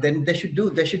they should do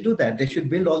that. They should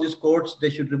build all these courts. They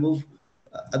should remove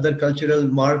other culture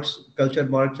marks,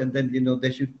 and then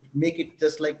they should make it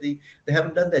just like they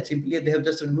haven't done that. Simply they have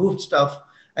just removed stuff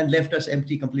and left us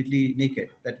empty, completely naked.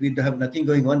 That we have nothing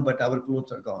going on, but our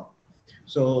clothes are gone.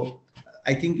 So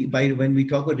I think when we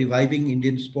talk about reviving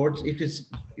Indian sports, it is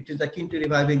akin to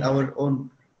reviving our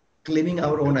own, claiming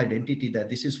our own identity, that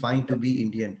this is fine to be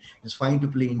Indian, it's fine to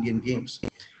play Indian games.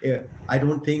 I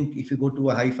don't think if you go to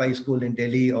a hi-fi school in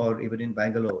Delhi or even in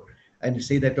Bangalore and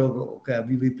say that,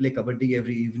 we play kabaddi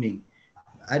every evening,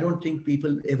 I don't think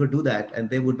people ever do that, and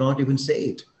they would not even say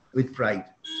it with pride.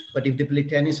 But if they play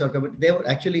tennis or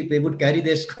kabaddi, they would carry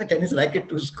their tennis racket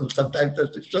to school sometimes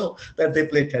to show that they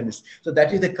play tennis. So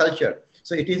that is the culture.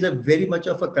 So it is a very much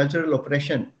of a cultural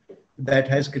oppression that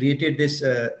has created this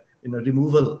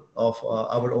removal of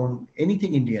our own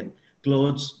anything Indian,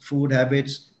 clothes, food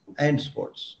habits, and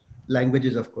sports,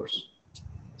 languages, of course.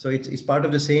 So it's part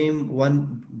of the same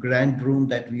one grand broom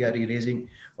that we are erasing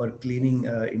or cleaning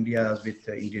India with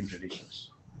Indian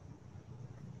traditions.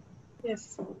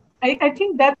 Yes, I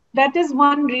think that is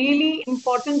one really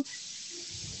important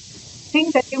thing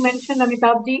that you mentioned,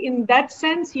 Amitabhji. In that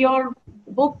sense, your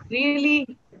book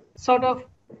really sort of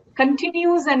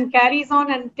continues and carries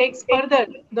on and takes further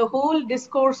the whole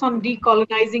discourse on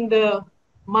decolonizing the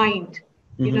mind,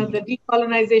 the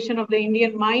decolonization of the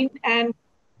Indian mind, and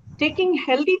taking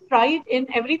healthy pride in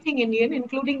everything Indian,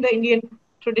 including the Indian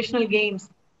traditional games.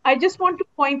 I just want to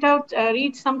point out,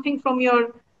 read something from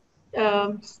your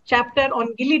chapter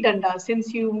on Gilli Danda,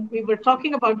 since we were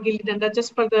talking about Gilli Danda,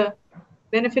 just for the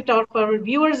benefit of our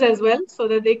viewers as well, so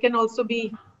that they can also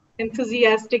be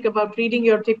enthusiastic about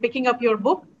picking up your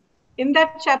book. In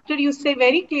that chapter, you say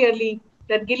very clearly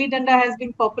that Gilli Danda has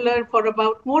been popular for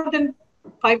about more than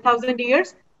 5,000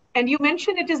 years. And you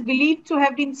mention it is believed to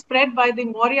have been spread by the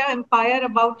Maurya Empire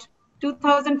about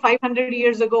 2,500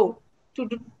 years ago to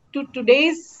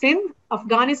today's Sindh,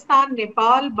 Afghanistan,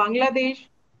 Nepal, Bangladesh,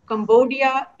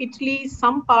 Cambodia, Italy,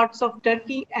 some parts of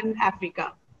Turkey and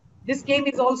Africa. This game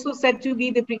is also said to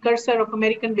be the precursor of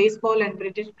American baseball and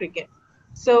British cricket.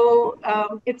 So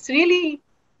it's really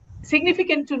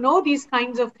significant to know these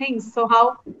kinds of things. So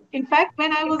in fact,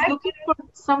 when I was looking for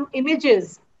some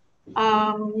images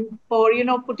for,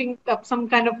 putting up some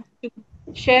kind of to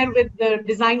share with the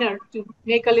designer to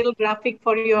make a little graphic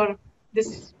for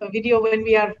this video when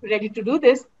we are ready to do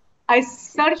this, I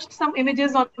searched some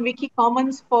images on Wiki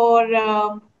Commons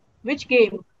for which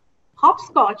game?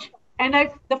 Hopscotch. And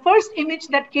the first image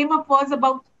that came up was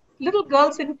about little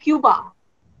girls in Cuba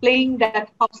playing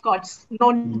that hopscotch,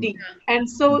 Nondi. And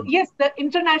so, yes, the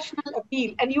international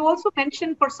appeal. And you also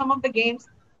mentioned for some of the games,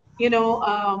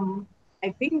 I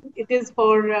think it is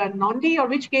for Nondi, or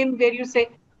which game where you say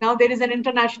now there is an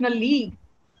international league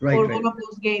for one of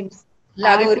those games.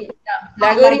 Lagori.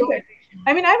 Lagori.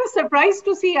 I mean, I was surprised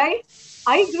to see. I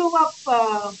grew up,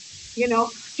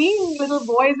 seeing little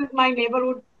boys in my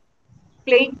neighborhood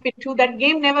playing Pittu. That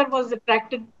game never was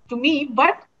attracted to me,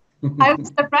 but I was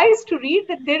surprised to read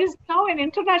that there is now an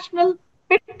international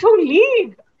Pittu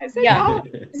league. I said, wow,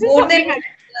 this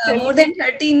is more than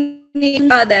 13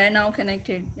 nations are there now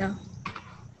connected.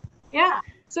 Yeah.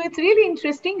 So it's really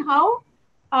interesting how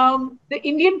the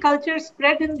Indian culture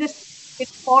spread in this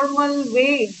informal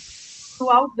way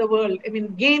throughout the world. I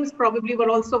mean, games probably were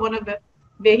also one of the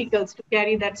vehicles to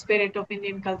carry that spirit of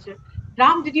Indian culture.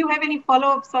 Ram, did you have any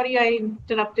follow-up? Sorry, I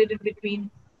interrupted in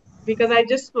between because I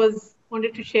just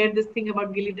wanted to share this thing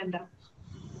about Gilli Danda.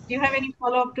 Do you have any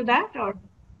follow-up to that, or?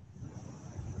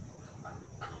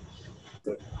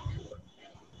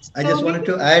 I just wanted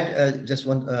to add,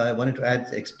 I wanted to add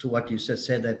to what you just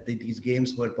said, that these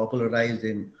games were popularized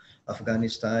in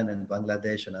Afghanistan and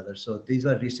Bangladesh and others. So these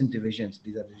are recent divisions.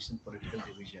 These are recent political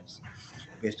divisions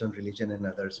based on religion and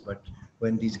others. But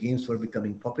when these games were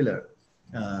becoming popular,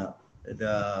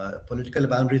 the political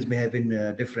boundaries may have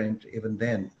been different even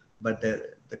then, but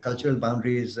the cultural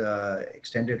boundaries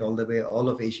extended all the way, all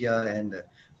of Asia and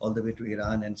all the way to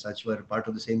Iran and such were part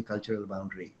of the same cultural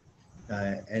boundary.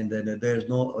 And then there's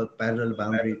no parallel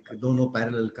boundary, no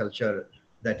parallel culture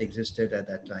that existed at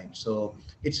that time. So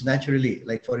it's naturally,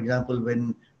 like, for example,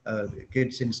 when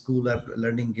kids in school are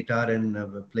learning guitar and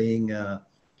playing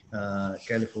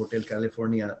Hotel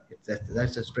California,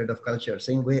 that's a spread of culture.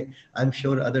 Same way, I'm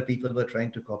sure other people were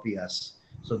trying to copy us.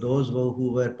 So those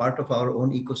who were part of our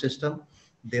own ecosystem,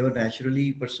 they were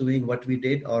naturally pursuing what we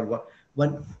did, or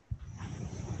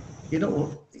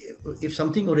if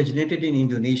something originated in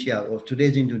Indonesia or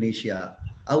today's Indonesia,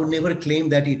 I would never claim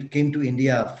that it came to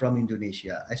India from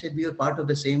Indonesia. I said we are part of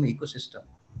the same ecosystem.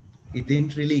 It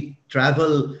didn't really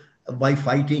travel by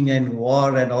fighting and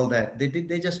war and all that.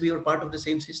 We were part of the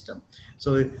same system.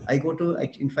 So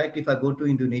in fact, if I go to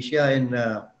Indonesia and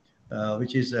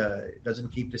which is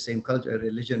doesn't keep the same culture,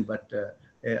 religion, but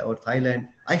or Thailand,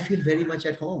 I feel very much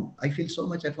at home. I feel so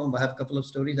much at home. I have a couple of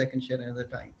stories I can share another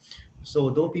time.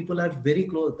 So though people are very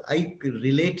close, I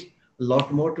relate a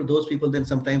lot more to those people than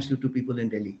sometimes to people in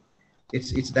Delhi.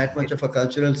 It's that much of a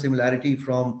cultural similarity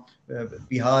from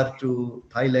Bihar to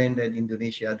Thailand and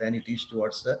Indonesia than it is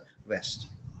towards the West.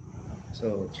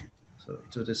 So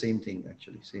it's the same thing,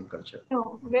 actually, same culture.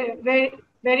 No, very,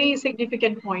 very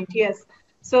significant point. Yes.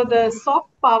 So the soft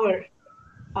power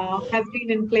has been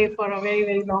in play for a very,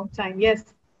 very long time. Yes.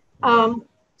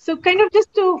 So kind of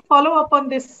just to follow up on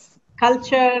this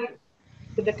culture,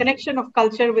 the connection of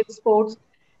culture with sports.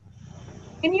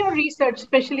 In your research,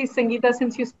 especially Sangeeta,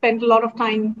 since you spent a lot of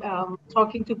time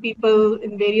talking to people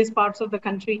in various parts of the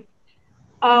country,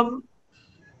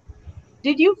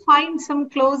 Did you find some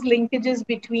close linkages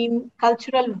between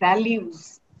cultural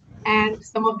values and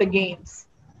some of the games?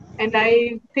 And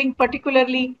I think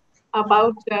particularly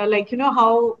about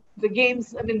how the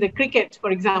games, I mean, the cricket,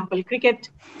 for example, cricket,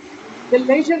 the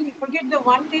leisurely, forget the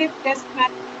 1 day test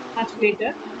match much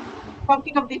later.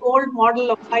 Talking of the old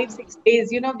model of 5, 6 days,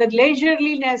 the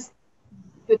leisureliness,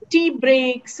 the tea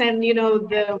breaks and,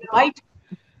 the white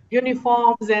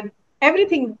uniforms and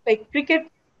everything like cricket.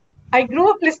 I grew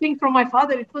up listening from my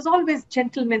father. It was always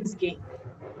gentlemen's game.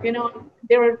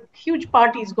 There were huge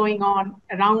parties going on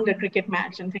around a cricket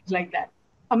match and things like that.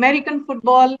 American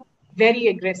football, very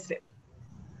aggressive.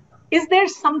 Is there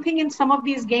something in some of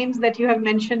these games that you have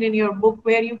mentioned in your book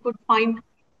where you could find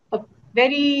a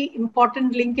very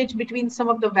important linkage between some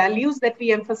of the values that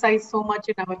we emphasize so much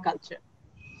in our culture?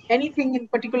 Anything in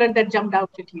particular that jumped out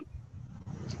at you?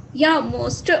 Yeah,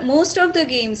 most of the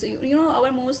games,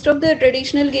 our most of the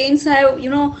traditional games have,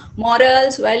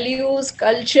 morals, values,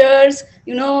 cultures,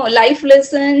 life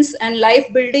lessons and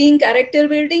life building, character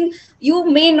building. You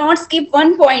may not skip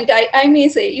one point, I may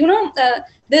say,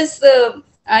 this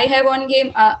I have one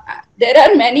game, there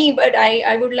are many, but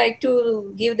I would like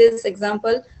to give this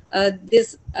example.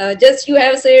 This just you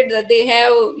have said that they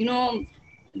have,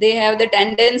 they have the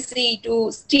tendency to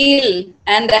steal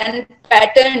and then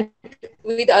patent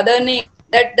with other names.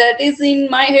 That is in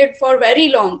my head for very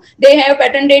long. They have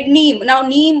patented neem. Now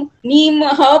neem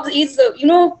herbs is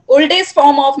oldest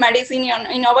form of medicine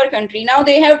in our country. Now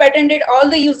they have patented all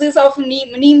the uses of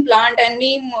neem plant and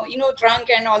neem trunk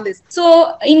and all this.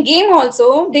 So in game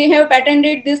also they have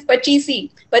patented this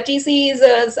pachisi. Pachisi is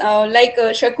like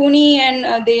shakuni,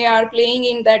 and they are playing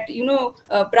in that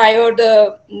prior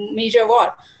the major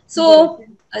war. So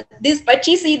this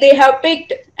pachisi they have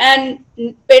picked and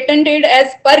patented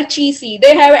as parchisi.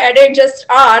 They have added just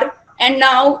R, and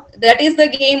now that is the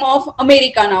game of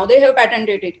America. Now they have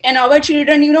patented it, and our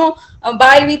children,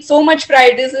 buy with so much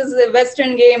pride. This is a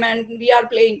Western game, and we are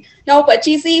playing now.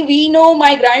 Pachisi, we know,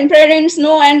 my grandparents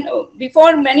know, and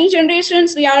before many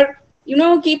generations, we are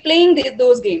keep playing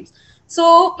those games.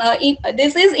 So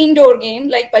this is indoor game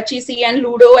like Pachisi and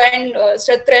Ludo and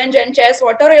Shatranj and chess,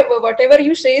 whatever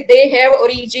you say, they have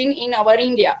origin in our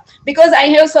India. Because I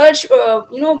have searched,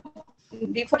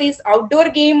 before this outdoor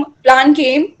game plan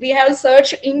came, we have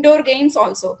searched indoor games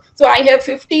also. So I have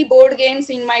 50 board games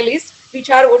in my list which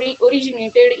are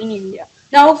originated in India.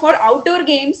 Now for outdoor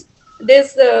games,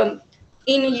 this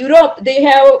in Europe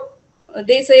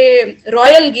they say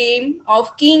royal game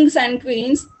of kings and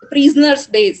queens, prisoners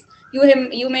base.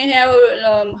 You may have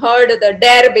heard the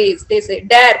dare base. They say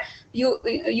dare.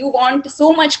 You want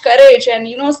so much courage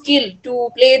and skill to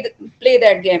play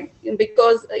that game,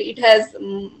 because it has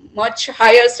much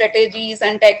higher strategies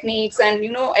and techniques and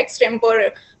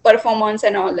extempore performance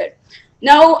and all that.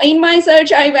 Now in my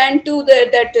search I went to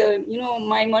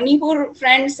my Manipur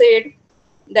friend said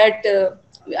that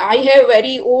I have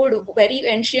very old, very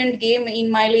ancient game in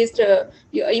my list.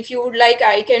 If you would like,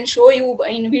 I can show you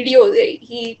in video.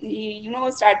 He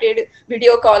started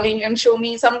video calling and show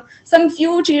me some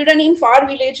few children in far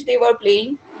village they were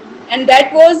playing, and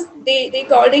that was they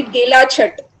called it Gela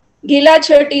Chat. Gela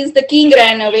Chat is the king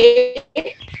ran away,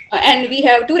 and we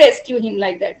have to rescue him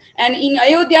like that. And in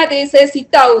Ayodhya they say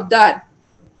Sita Uddar.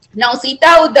 Now Sita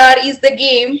Uddar is the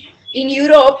game. In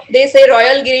Europe, they say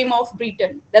royal game of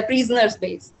Britain, the prisoners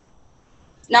base.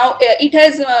 Now it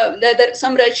has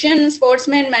some Russian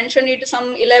sportsmen mentioned it,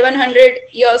 some 1100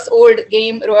 years old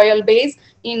game, royal base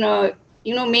in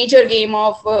major game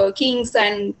of kings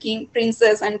and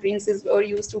princes and princes were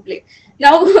used to play.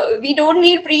 Now we don't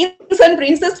need prince and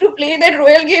princess to play that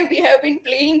royal game. We have been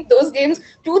playing those games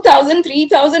 2000,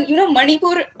 3000.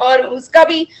 Manipur or uska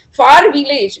bhi far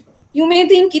village. You may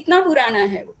think kitna purana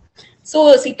hai wo.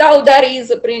 So Sita Uddar is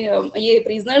ये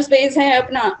prisoners base है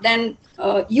अपना. Then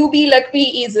UB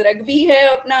Lakpi is rugby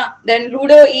है अपना. Then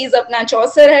Ludo is अपना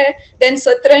chaucer है. Then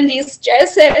Shatranj is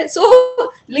chess है.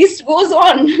 So list goes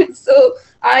on. So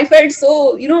I felt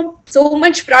so so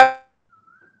much proud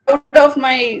of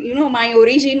my my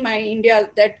origin, my India,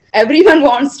 that everyone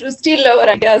wants to steal our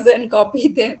ideas and copy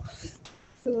them.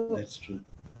 So that's true.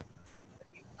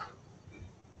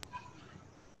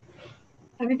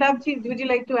 Amitabh, would you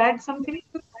like to add something?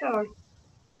 Or?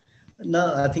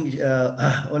 No, I think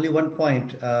only one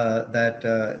point that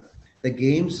the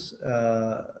games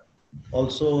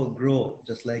also grow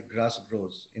just like grass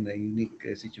grows in a unique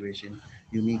situation,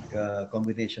 unique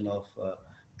combination of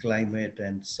climate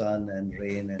and sun and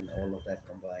rain and all of that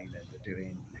combined and the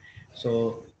terrain.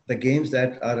 So the games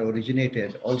that are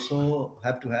originated also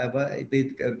have to have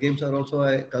games are also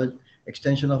a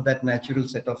extension of that natural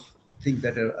set of things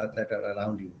that are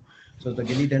around you. So the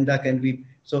gilli danda can be,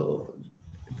 so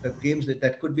the games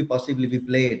that could be possibly be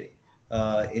played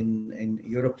in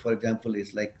Europe, for example,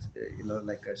 is like,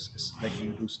 like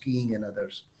you do skiing and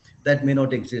others that may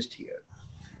not exist here.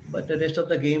 But the rest of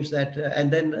the games that,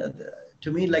 and then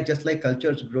to me, like just like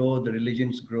cultures grow, the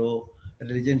religions grow.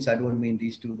 Religions, I don't mean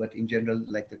these two, but in general,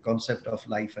 like the concept of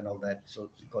life and all that, so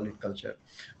we call it culture,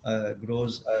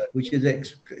 grows, which is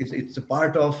it's a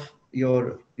part of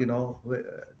your,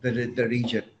 the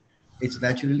region. It's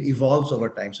naturally evolves over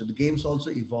time. So the games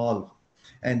also evolve,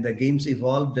 and the games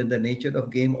evolve. Then the nature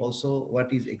of game also,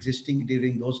 what is existing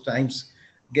during those times,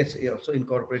 gets also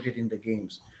incorporated in the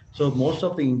games. So most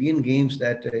of the Indian games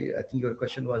that I think your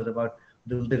question was about,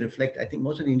 do they reflect? I think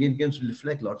most of the Indian games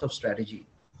reflect lots of strategy.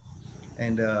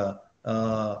 And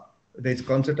there's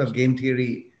concept of game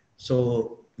theory,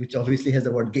 so which obviously has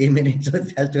the word game in it, so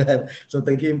it has to have. So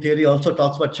the game theory also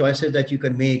talks about choices that you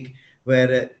can make,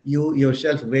 where you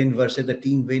yourself win versus the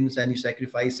team wins, and you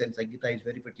sacrifice. And Sangeeta is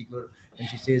very particular, and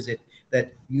she says it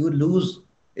that you lose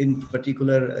in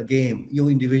particular game. You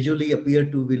individually appear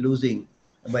to be losing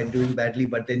by doing badly,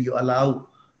 but then you allow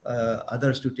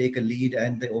others to take a lead,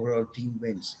 and the overall team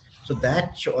wins. So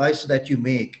that choice that you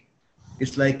make,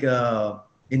 it's like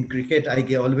in cricket, I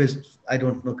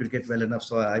don't know cricket well enough,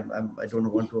 so I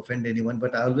don't want to offend anyone,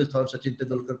 but I always thought Sachin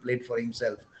Tendulkar played for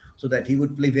himself, so that he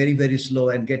would play very, very slow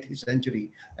and get his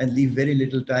century and leave very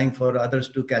little time for others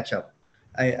to catch up.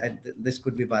 This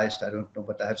could be biased, I don't know,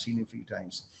 but I have seen it a few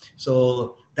times.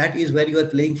 So that is where you are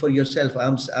playing for yourself.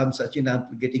 I'm Sachin,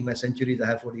 I'm getting my centuries, I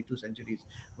have 42 centuries,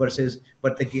 versus,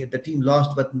 but the team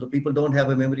lost, but the people don't have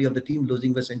a memory of the team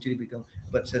losing, but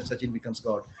Sachin becomes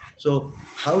God. So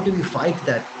how do we fight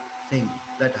that thing?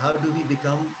 That how do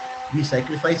we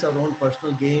sacrifice our own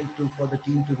personal game for the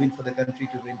team to win, for the country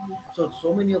to win.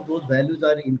 So many of those values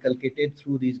are inculcated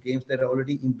through these games that are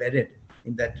already embedded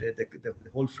in that the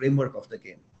whole framework of the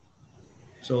game.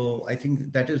 So I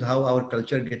think that is how our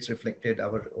culture gets reflected,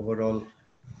 our overall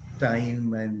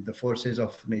time and the forces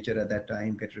of nature at that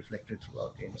time get reflected through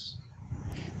our games.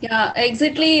 Yeah,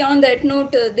 exactly. On that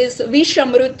note, this Vish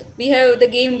Amrut, we have the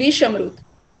game Vish Amrut,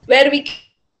 where we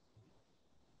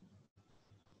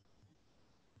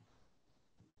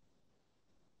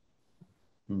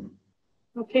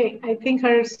Okay, I think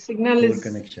her signal is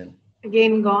connection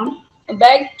again gone.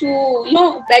 Back to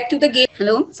the game.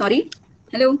 Hello, sorry.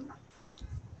 Hello.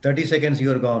 30 seconds,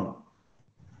 you're gone.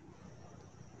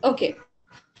 Okay.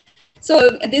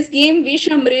 So this game Vish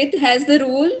Amrit has the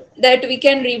rule that we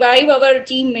can revive our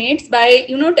teammates by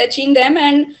touching them,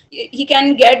 and he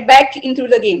can get back into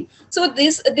the game. So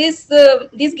this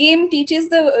game teaches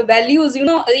the values.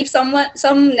 If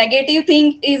some negative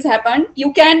thing is happened,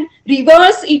 you can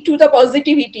reverse it to the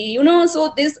positivity.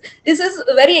 So this is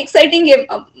a very exciting game.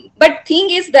 But thing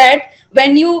is that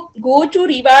when you go to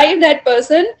revive that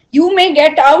person, you may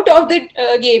get out of the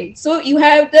game. So you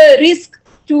have the risk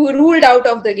to ruled out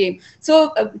of the game.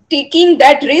 So taking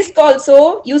that risk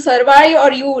also, you survive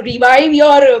or you revive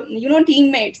your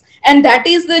teammates, and that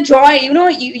is the joy.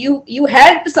 You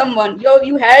helped someone,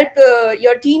 you helped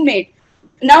your teammate.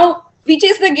 Now, which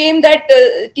is the game that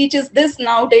teaches this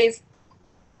nowadays?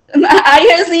 I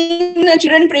have seen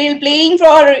children playing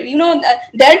for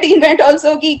their teammate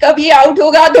also ki kabhi out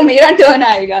hoga to mera turn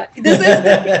aayega. This is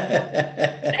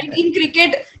like in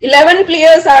cricket, 11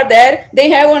 players are there. They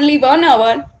have only 1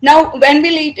 hour. Now when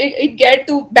will it get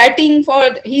to batting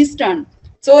for his turn?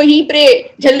 So he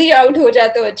pray jaldi out ho ja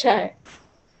to acha hai.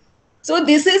 So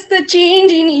this is the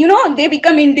change in they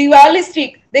become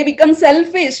individualistic, they become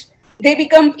selfish, they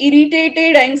become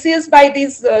irritated, anxious by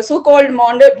these so-called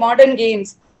modern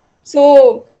games.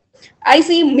 So I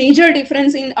see major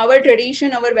difference in our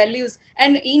tradition, our values,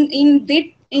 and in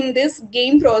this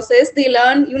game process, they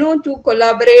learn to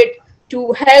collaborate,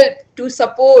 to help, to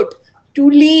support, to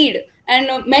lead,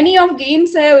 and many of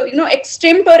games have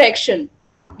extempore action.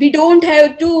 We don't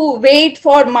have to wait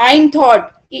for mind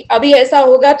thought. Abhi aisa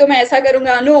hoga to main aisa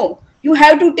karunga. No, you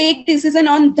have to take decision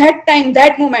on that time,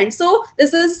 that moment. So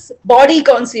this is body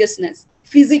consciousness,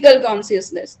 physical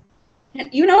consciousness.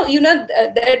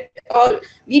 That all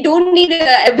we don't need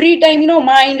every time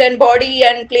mind and body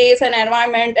and place and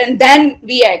environment, and then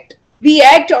we act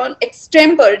on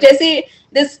extempore. Jaise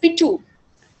this pitu,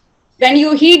 when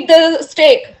you hit the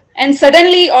stake and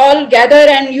suddenly all gather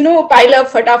and pile up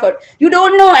fatafat, you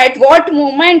don't know at what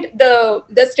moment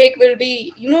the stake will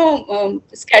be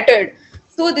scattered.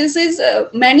 So this is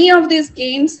many of these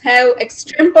games have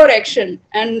extempore action,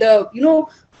 and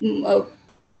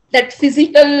that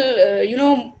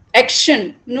physical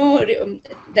action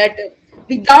that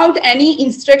without any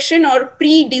instruction or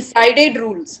pre-decided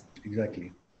rules.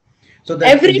 Exactly. So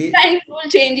every time rule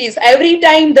changes, every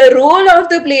time the role of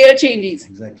the player changes.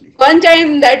 Exactly. One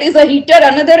time that is a hitter,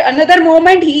 another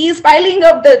moment he is piling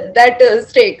up that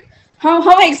stake.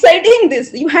 How exciting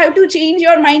this! You have to change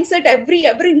your mindset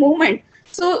every moment.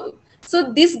 So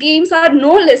these games are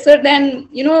no lesser than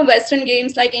Western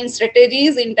games, like in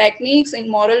strategies, in techniques, in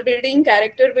moral building,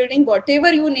 character building,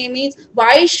 whatever you name it.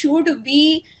 Why should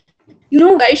we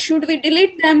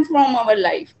delete them from our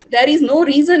life? There is no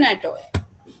reason at all.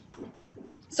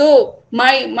 So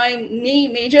my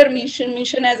major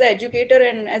mission as an educator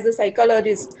and as a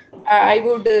psychologist, I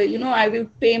would I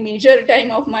would pay major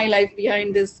time of my life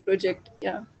behind this project.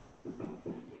 Yeah.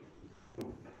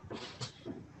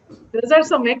 Those are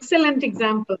some excellent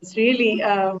examples, really.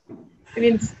 I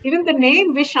mean, even the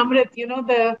name Vish Amrit,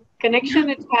 the connection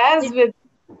it has with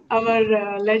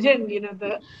our legend,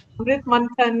 the Amrit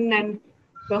Manthan and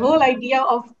the whole idea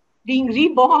of being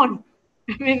reborn.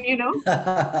 I mean,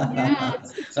 Yeah.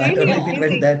 it's I don't really think it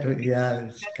went amazing. that way.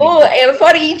 Yeah. Oh,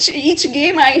 for each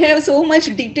game, I have so much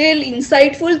detailed,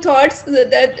 insightful thoughts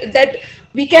that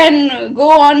we can go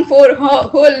on for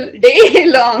whole day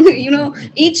long.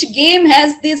 Each game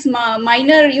has this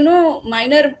minor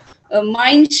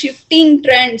mind shifting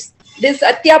trends. This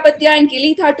Atyapatya and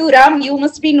Kili Thatu, Ram, you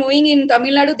must be knowing, in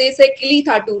Tamil Nadu they say Kili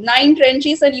Thatu, 9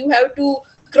 trenches, and you have to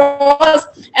cross.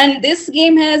 And this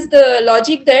game has the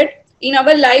logic that in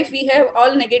our life we have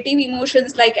all negative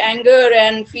emotions like anger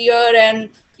and fear and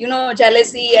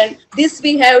jealousy, and this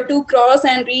we have to cross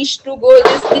and reach to goal.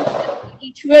 This is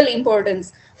equal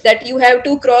importance, that you have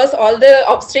to cross all the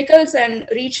obstacles and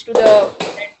reach to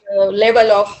the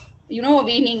level of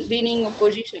winning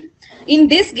position. In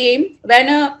this game, when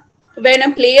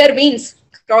a player wins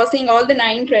crossing all the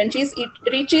 9 trenches, it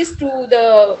reaches to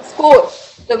the score,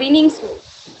 the winning score.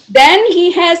 Then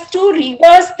he has to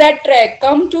reverse that track,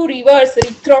 come to reverse,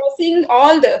 recrossing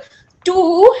all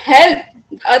to help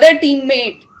other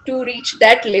teammate to reach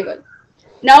that level.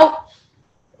 Now,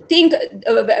 think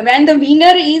when the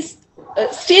winner is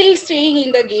still staying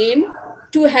in the game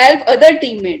to help other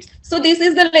teammates. So this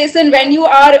is the lesson: when you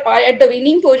are at the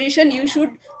winning position, you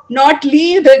should not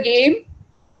leave the game.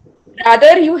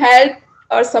 Rather, you help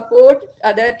or support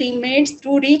other teammates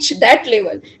to reach that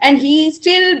level, and he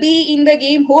still be in the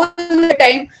game whole the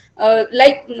time,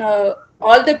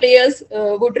 all the players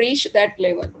would reach that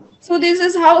level. So this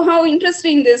is how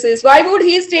interesting this is. Why would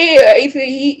he stay if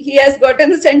he has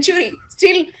gotten a century?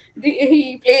 Still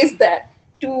he plays that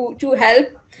to help,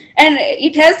 and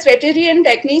it has strategy and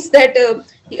techniques that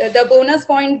the bonus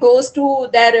point goes to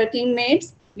their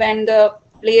teammates when the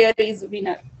player is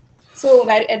winner. So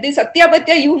at this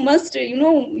Satyapatya, you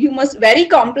must very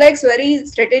complex, very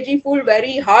strategyful,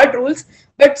 very hard rules,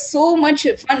 but so much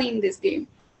fun in this game.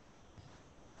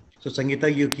 So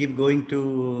Sangeeta, you keep going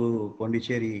to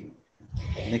Pondicherry.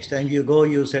 Next time you go,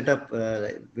 you set up,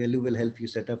 Velu will help you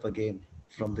set up a game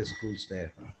from the schools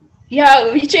there.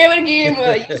 Yeah, whichever game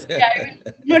you say, I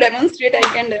will demonstrate, I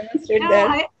can demonstrate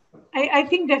there. I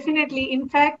think definitely. In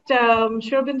fact, Sri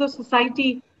Aurobindo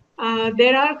Society,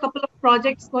 there are a couple of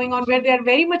projects going on where they are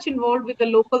very much involved with the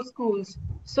local schools.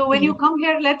 So when you come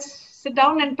here, let's sit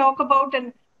down and talk about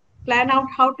and plan out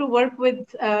how to work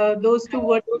with those two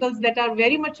verticals that are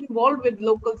very much involved with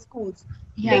local schools.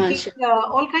 Yeah, taking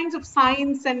all kinds of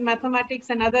science and mathematics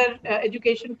and other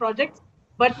education projects.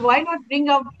 But why not bring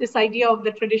out this idea of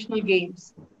the traditional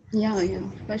games? Yeah,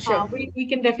 for sure. We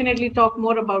can definitely talk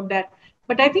more about that.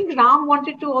 But I think Ram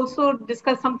wanted to also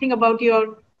discuss something about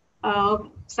your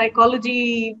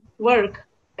psychology work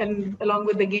and along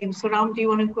with the game. So Ram, do you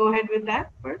want to go ahead with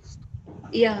that first?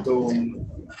 Yeah. So,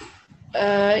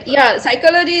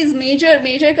 psychology is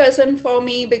major concern for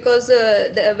me, because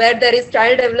where there is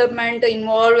child development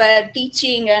involved, where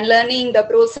teaching and learning the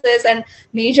process, and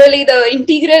majorly the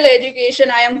integral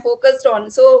education I am focused on.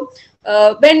 So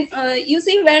when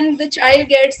when the child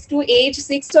gets to age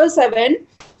 6 or 7,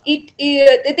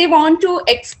 they want to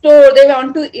explore, they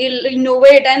want to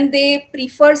innovate, and they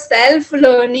prefer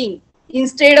self-learning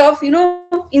instead of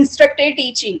instructed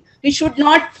teaching. We should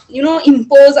not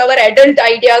impose our adult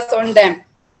ideas on them.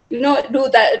 Do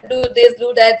this,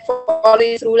 do that, follow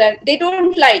this rule, and they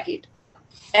don't like it.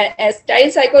 As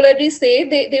child psychologists say,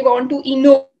 they want to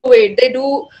innovate, they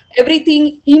do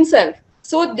everything himself.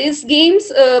 So these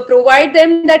games provide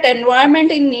them that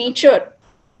environment in nature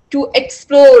to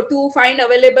explore, to find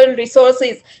available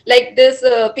resources. Like this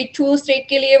pitchu stake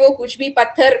ke liye wo kuch bhi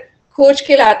patthar khoj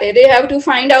ke laate. They have to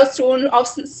find out stone of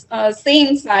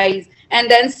same size and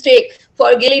then stake.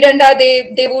 For gilli danda,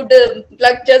 they would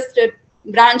plug just a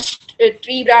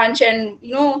tree branch and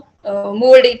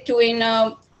mold it to in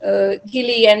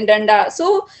gilli and danda.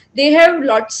 So they have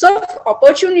lots of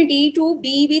opportunity to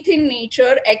be within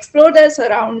nature, explore their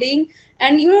surrounding,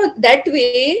 and that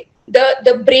way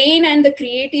the brain and the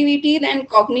creativity and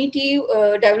cognitive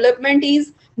development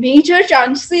is major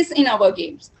chances in our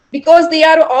games, because they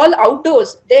are all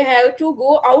outdoors. They have to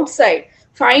go outside,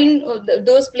 find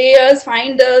those players,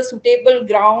 find the suitable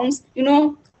grounds,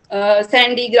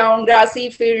 sandy ground, grassy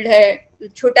field hai,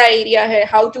 chota area hai,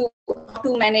 how to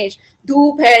manage,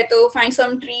 dhoop hai to find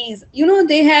some trees.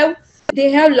 They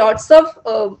have lots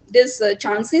of this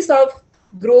chances of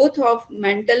growth of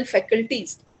mental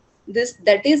faculties.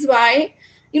 That is why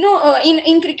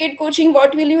in cricket coaching,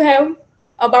 what will you have?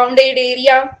 A bounded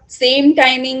area, same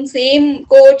timing, same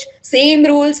coach, same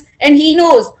rules, and he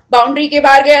knows boundary ke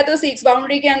bahar gaya to 6,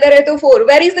 boundary ke andar hai to 4.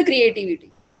 Where is the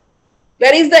creativity?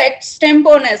 Where is the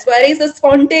extemporaneous? Where is the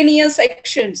spontaneous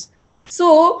actions?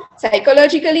 So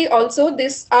psychologically also,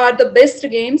 these are the best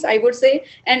games, I would say.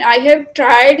 And I have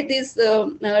tried these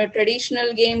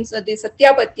traditional games, the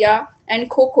Satyapatya and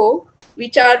Kho-Kho,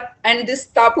 which are, and this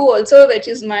Tapu also, which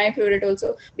is my favorite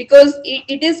also, because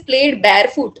it is played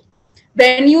barefoot.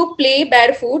 When you play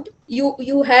barefoot,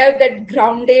 you have that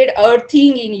grounded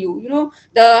earthing in you,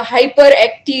 the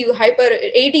hyperactive, hyper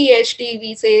ADHD,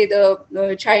 we say the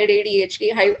child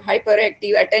ADHD,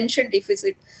 hyperactive attention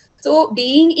deficit. So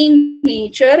being in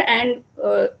nature and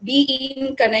be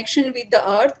in connection with the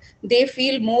earth, they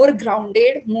feel more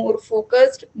grounded, more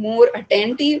focused, more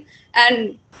attentive.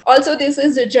 And also this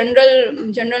is a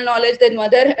general knowledge that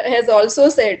mother has also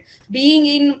said, being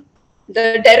in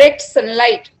the direct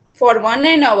sunlight for 1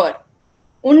 hour,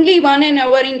 only 1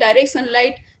 hour in direct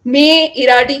sunlight may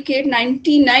eradicate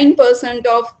 99%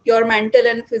 of your mental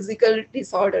and physical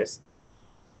disorders.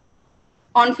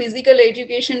 On physical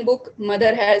education book,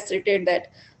 mother has stated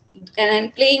that.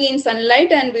 And playing in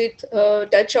sunlight and with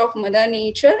touch of mother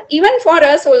nature, even for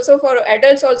us also, for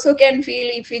adults also can feel,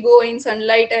 if we go in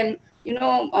sunlight and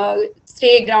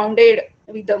stay grounded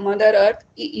with the mother earth,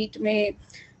 it may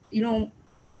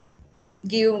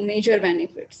give major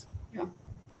benefits. Yeah.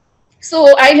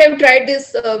 So I have tried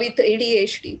this with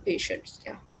ADHD patients.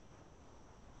 Yeah.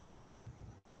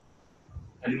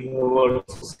 And you have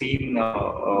also seen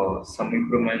some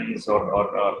improvements, or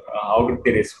how did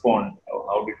they respond?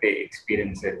 How did they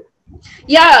experience it?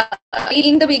 Yeah,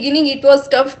 in the beginning it was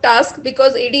tough task,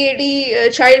 because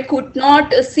ADHD child could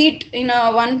not sit in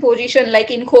a one position. Like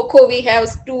in Kho-Kho, we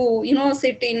have to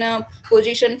sit in a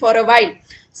position for a while.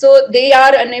 So they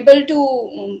are unable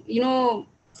to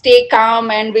stay calm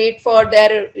and wait for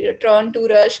their turn to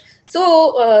rush.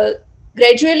 So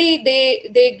gradually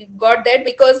they got that,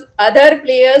 because other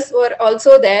players were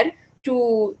also there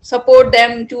to support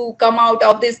them to come out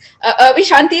of this. अभी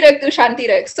शांति रख, तू शांति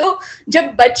रख. So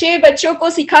जब बच्चों को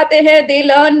सिखाते हैं, they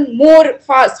learn more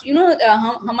fast.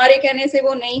 हमारे कहने से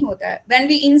वो नहीं होता है. When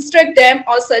we instruct them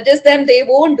or suggest them, they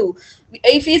won't do.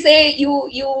 If we say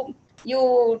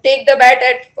you take the bat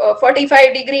at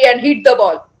 45 degree and hit the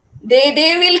ball,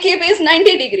 they will keep is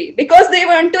 90 degree, because they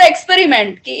want to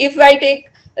experiment. If I take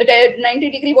 90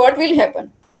 degree, what will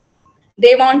happen?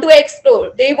 They want to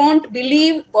explore. They won't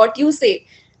believe what you say.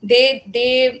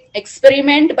 They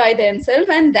experiment by themselves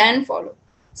and then follow.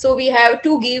 So we have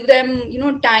to give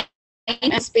them time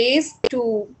and space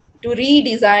to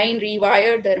redesign,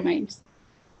 rewire their minds.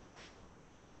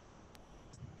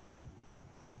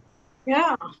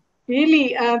 Yeah,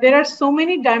 really. There are so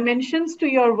many dimensions to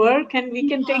your work, and we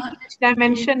can take each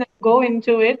dimension and go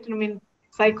into it. I mean,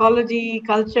 psychology,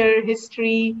 culture,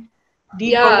 history,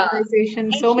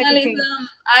 decolonization, so many things.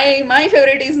 My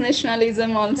favorite is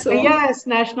nationalism also. Yes,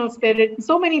 national spirit,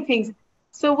 so many things.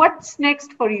 So what's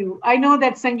next for you? I know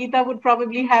that Sangeeta would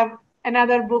probably have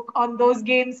another book on those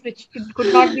games, which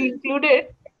could not be included,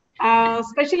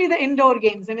 especially the indoor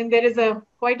games. I mean, there is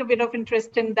quite a bit of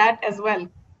interest in that as well.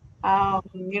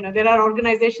 There are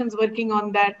organizations working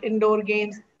on that, indoor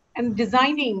games and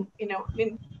designing.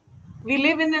 We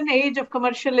live in an age of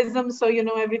commercialism, so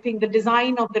everything, the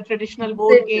design of the traditional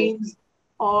board games,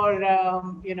 or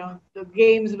the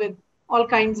games with all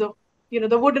kinds of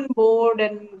the wooden board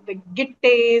and the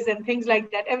gittes and things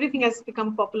like that. Everything has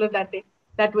become popular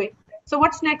that way. So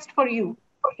what's next for you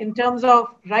in terms of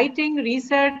writing,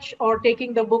 research, or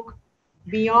taking the book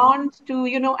beyond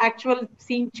to actual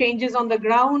seeing changes on the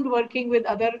ground, working with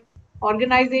other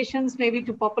organizations maybe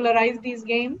to popularize these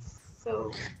games?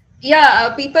 So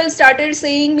yeah, people started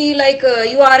saying me like,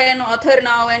 you are an author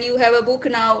now and you have a book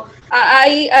now.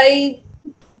 I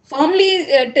firmly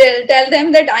tell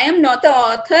them that I am not the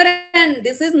author, and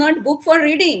this is not book for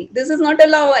reading. This is not a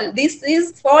novel. This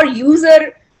is for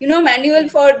user manual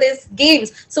for these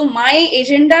games. So my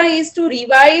agenda is to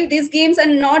revive these games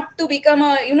and not to become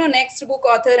a next book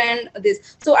author and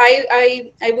this. So I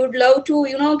would love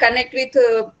to connect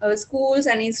with schools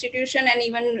and institution and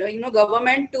even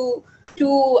government to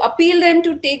appeal them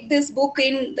to take this book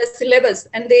in the syllabus,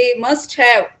 and they must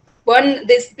have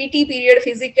this PT period,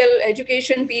 physical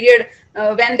education period,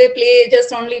 when they play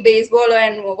just only baseball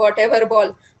and whatever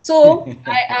ball. So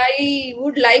I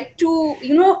would like to,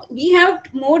 we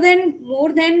have more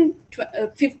than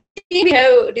 50 we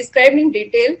have described in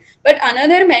detail, but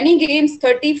another many games,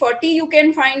 30, 40 you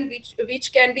can find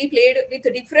which can be played with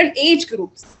different age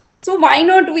groups. So why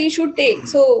not we should take?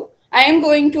 So I am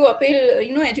going to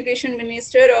appeal, education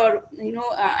minister, or,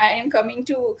 I am coming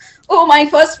to, my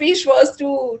first wish was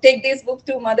to take this book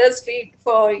to mother's feet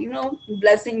for,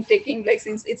 taking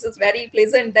blessings. It's very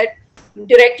pleasant that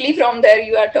directly from there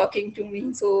you are talking to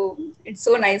me. So it's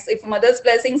so nice. If mother's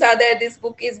blessings are there, this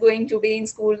book is going to be in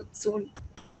school soon.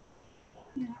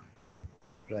 Yeah.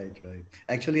 Right.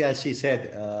 Actually, as she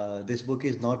said, this book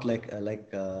is not like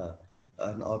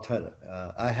an author.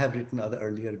 I have written other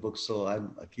earlier books, so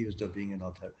I'm accused of being an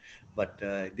author. But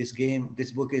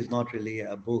this book is not really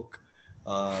a book.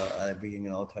 Being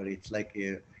an author, it's like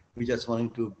we just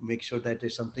wanting to make sure that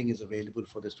there's something is available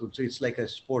for the students. So it's like a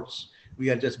sports. We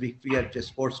are just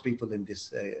sports people in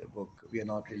this book. We are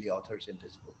not really authors in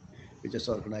this book. We just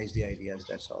organize the ideas.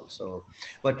 That's all. So,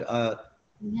 but.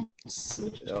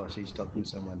 Oh, she's talking to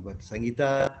someone. But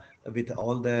Sangeeta, with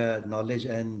all the knowledge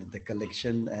and the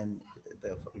collection and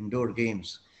the indoor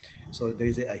games, so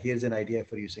here's an idea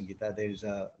for you, Sangeeta. There's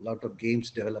a lot of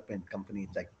games development companies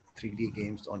like 3D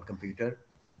games on computer.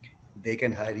 They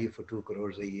can hire you for 2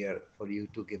 crores a year for you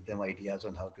to give them ideas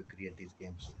on how to create these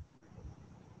games.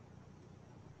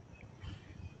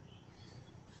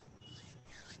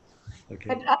 Okay.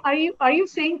 But are you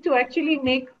saying to actually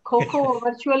make Kho-Kho a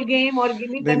virtual game or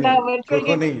Gilli Danda a virtual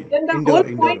game? Then the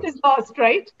whole point is lost,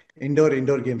 right?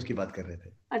 Indoor games की बात कर रहे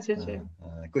थे. अच्छा.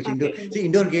 कुछ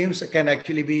indoor games can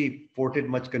actually be ported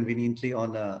much conveniently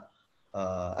on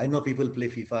I know people play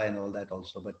FIFA and all that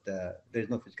also, but there's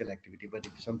no physical activity. But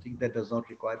it's something that does not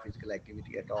require physical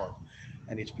activity at all,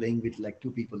 and it's playing with like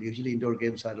 2 people. Usually indoor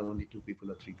games are only 2 people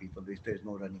or 3 people. There's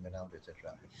no running around,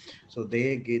 etc. So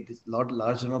they get this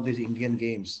large number of these Indian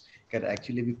games can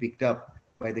actually be picked up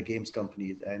by the games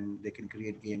companies, and they can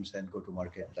create games and go to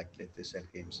market like they sell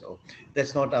games. So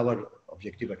that's not our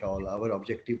objective at all. Our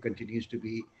objective continues to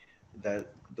be the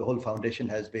whole foundation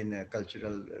has been a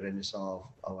cultural renaissance of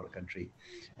our country,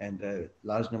 and a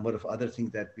large number of other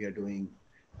things that we are doing,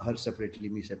 her separately,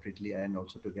 me separately, and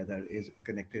also together, is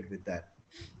connected with that.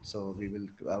 So we will.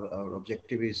 Our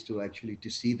objective is to actually to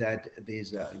see that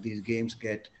these games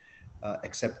get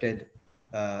accepted,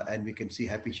 and we can see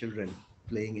happy children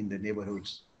playing in the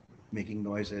neighborhoods, making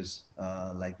noises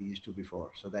like we used to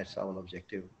before. So that's our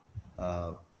objective.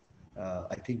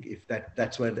 I think if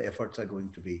that's where the efforts are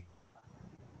going to be.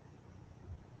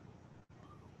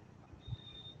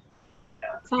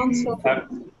 Sounds so.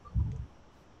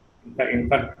 In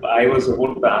fact, I was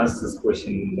about to ask this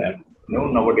question that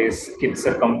nowadays kids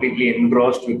are completely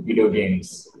engrossed with video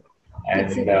games,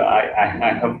 and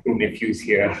I have 2 nephews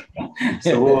here,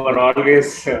 so we're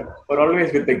always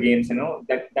with the games.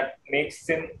 That makes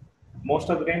them, most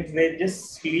of the times they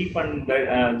just sleep and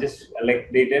just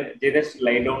like they just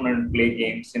lie down and play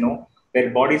games.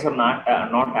 Their bodies are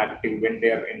not active when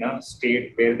they are in a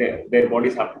state where their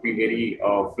bodies have to be very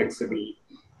flexible,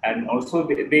 and also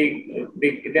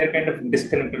they're kind of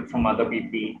disconnected from other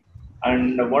people.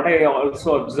 And what I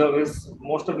also observe is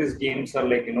most of these games are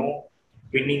like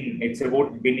winning. It's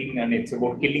about winning, and it's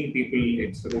about killing people.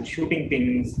 It's about shooting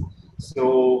things.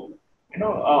 So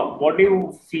what do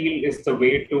you feel is the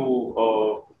way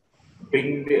to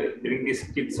bring these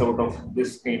kids out of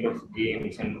this kind of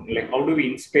games, and like how do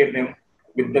we inspire them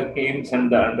with the games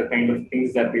and the kind of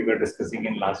things that we were discussing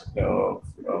in last 1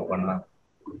 hour?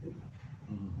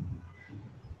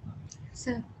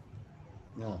 Sir.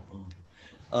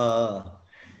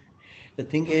 The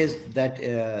thing is that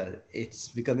it's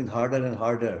becoming harder and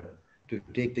harder to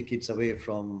take the kids away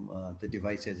from the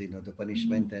devices. The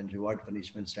punishment and reward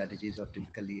punishment strategies are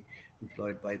typically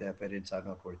employed by their parents are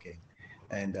not working.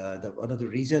 And one of the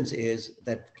reasons is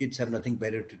that kids have nothing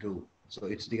better to do. So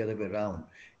it's the other way around.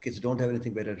 Kids don't have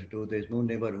anything better to do. There's no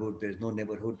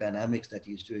neighborhood dynamics that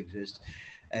used to exist.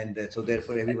 And so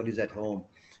therefore everyone is at home.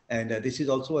 And this is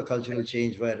also a cultural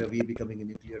change where we're becoming a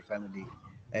nuclear family.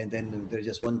 And then there's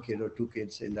just 1 kid or 2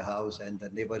 kids in the house, and the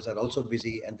neighbors are also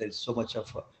busy. And there's so much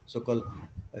of so-called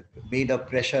made up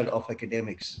pressure of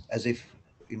academics, as if,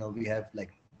 we have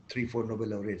like 3-4 Nobel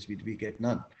laureates. We get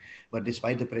none. But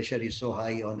despite the pressure is so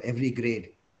high on every grade,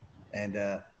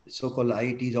 and so-called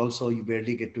IITs also, you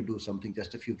barely get to do something.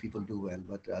 Just a few people do well,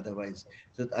 but otherwise,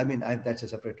 so I mean, that's a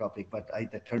separate topic. But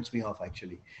that turns me off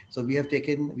actually. So we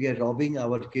are robbing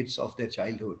our kids of their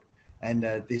childhood, and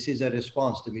this is a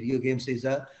response. The video games is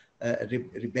a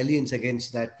rebellions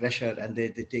against that pressure, and they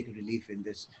take relief in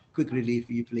this, quick relief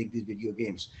in playing these video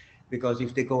games. Because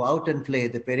if they go out and play,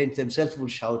 the parents themselves will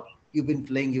shout, "You've been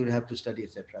playing, you have to study,"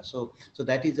 etc. So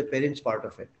that is the parents' part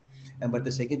of it. But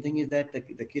the second thing is that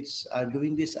the kids are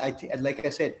doing this. I think, like I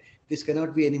said, this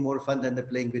cannot be any more fun than the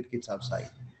playing with kids outside.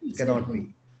 It cannot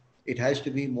be. It has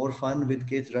to be more fun with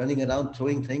kids running around,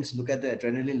 throwing things. Look at the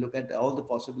adrenaline. Look at all the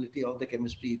possibility, all the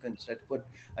chemistry you can put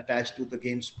attached to the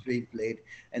games being played,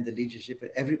 and the leadership.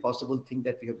 Every possible thing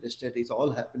that we have listed is all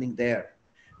happening there.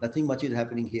 Nothing much is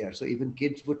happening here. So even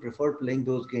kids would prefer playing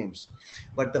those games.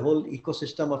 But the whole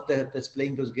ecosystem of that's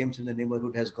playing those games in the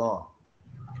neighborhood has gone.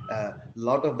 A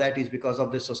lot of that is because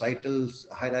of the societal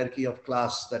hierarchy of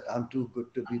class, that I'm too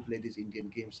good to be play these Indian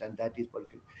games, and that is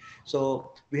working.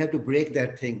 So we have to break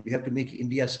that thing. We have to make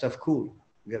India stuff cool.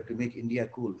 We have to make India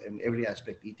cool in every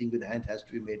aspect. Eating with hand has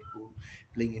to be made cool.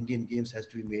 Playing Indian games has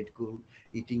to be made cool.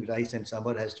 Eating rice and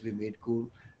sambar has to be made cool.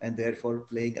 And therefore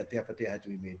playing Atyapatya has to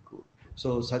be made cool.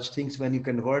 So such things, when you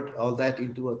convert all that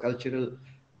into a cultural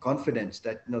confidence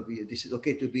that, you know, this is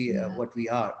okay to be what we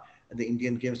are, and the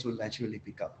Indian games will naturally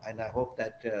pick up. And I hope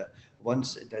that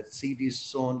once that seed is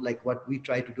sown, like what we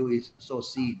try to do is sow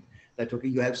seed, that, okay,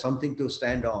 you have something to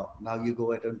stand on. Now you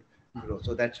go ahead and grow.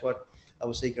 So that's what I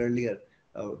was saying earlier.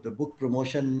 The book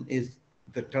promotion is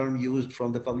the term used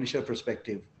from the publisher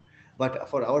perspective. But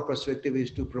for our perspective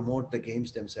is to promote the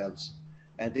games themselves.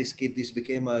 And this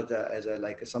became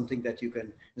something that you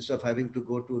can, instead of having to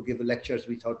go to give lectures,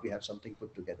 we thought we have something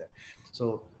put together.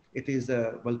 So it is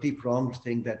a multi-pronged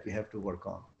thing that we have to work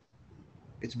on.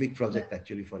 It's a big project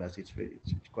actually for us. It's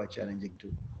quite challenging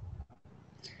too.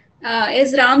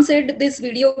 As Ram said, these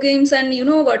video games and, you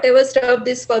know, whatever stuff,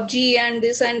 this PUBG and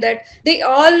this and that, they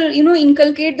all, you know,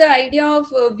 inculcate the idea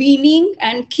of winning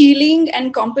and killing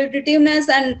and competitiveness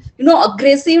and, you know,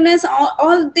 aggressiveness,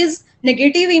 all these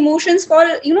negative emotions for,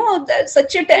 you know,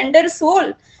 such a tender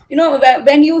soul. You know,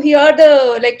 when you hear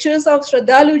the lectures of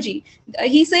Shraddhaluji,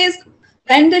 he says,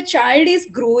 when the child is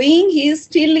growing, he is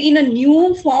still in a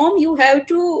new form. You have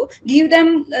to give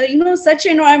them, you know, such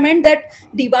environment that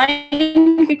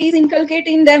divine is inculcated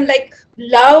in them, like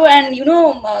love and, you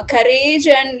know, courage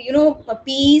and, you know,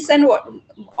 peace and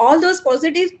all those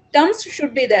positive terms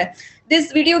should be there.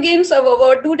 These video games,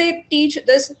 what do they teach?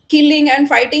 This killing and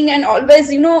fighting and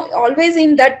always, you know, always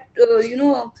in that,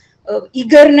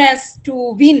 eagerness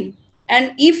to win.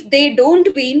 And if they don't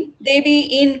win, they be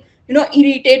in, you know,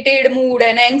 irritated mood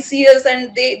and anxious,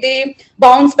 and they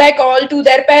bounce back all to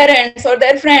their parents or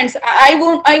their friends. I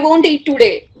won't eat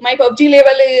today. My PUBG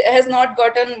level has not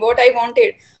gotten what I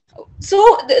wanted.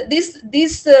 So these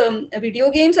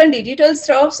video games and digital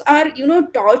stuffs are, you know,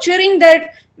 torturing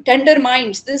their tender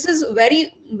minds. This is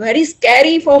very, very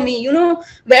scary for me. You know,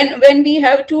 when we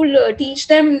have to teach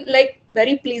them like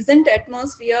very pleasant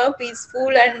atmosphere,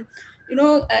 peaceful and, you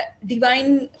know,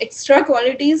 divine extra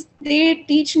qualities, they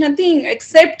teach nothing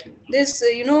except this,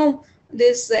 you know,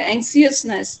 this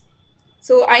anxiousness.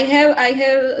 So I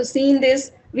have seen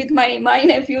this with my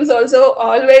nephews also,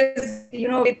 always, you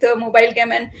know, with the mobile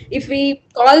cam, and if we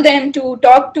call them to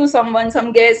talk to someone,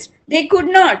 some guest, they could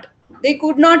not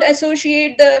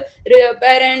associate the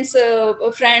parents,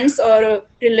 friends or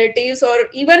relatives, or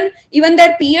even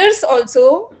their peers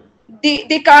also.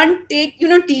 They can't take, you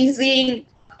know, teasing,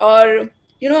 or,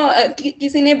 you know,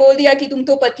 किसी ने बोल दिया कि तुम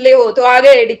तो पतले हो तो आ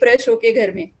गए डिप्रेस होके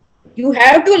घर में. You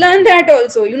have to learn that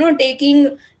also, you know,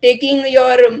 taking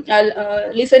your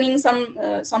listening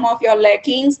some of your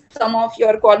lackings, some of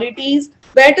your qualities.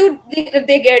 Where do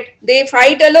they get? They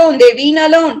fight alone, they win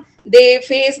alone, they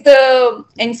face the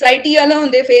anxiety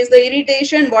alone, they face the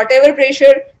irritation, whatever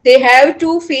pressure they have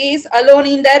to face alone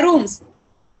in their rooms.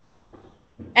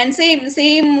 And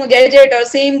same gadget or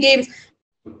same games.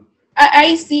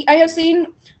 I have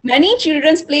seen many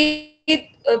children play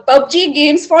PUBG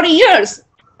games for years.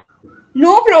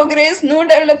 No progress, no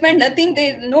development, nothing.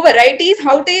 No varieties.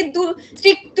 How they do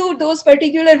stick to those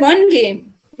particular one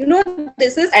game? You know,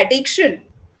 this is addiction.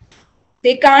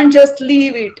 They can't just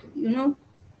leave it. You know,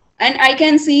 And I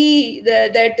can see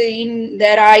that in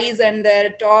their eyes and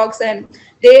their talks, and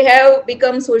they have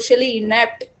become socially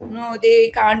inept.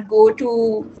 They can't go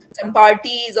to some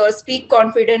parties or speak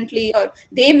confidently, or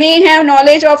they may have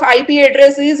knowledge of IP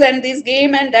addresses and this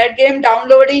game and that game,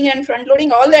 downloading and front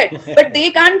loading, all that, but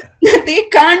they can't they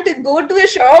can't go to a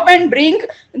shop and bring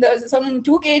some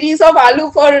 2 kgs of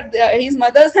aloo for his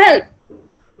mother's help.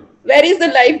 Where is the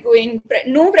life going?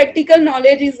 No practical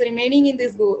knowledge is remaining in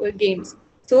these games.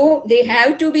 So they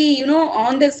have to be,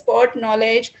 on the spot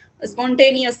knowledge,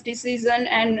 spontaneous decision,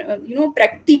 and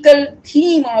practical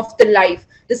theme of the life,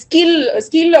 the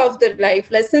skill of the life,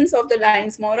 lessons of the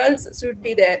lives, morals should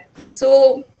be there.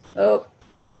 So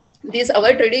these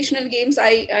our traditional games,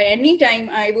 I anytime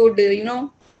I would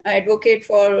advocate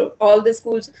for all the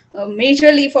schools,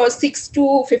 majorly for 6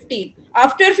 to 15.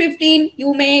 After 15,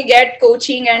 you may get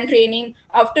coaching and training.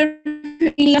 After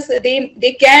 15 years,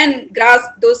 they can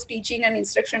grasp those teaching and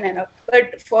instruction enough.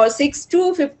 But for 6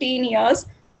 to 15 years,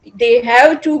 they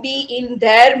have to be in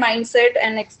their mindset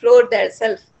and explore their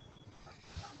self.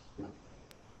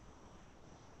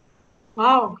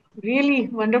 Wow, really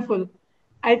wonderful.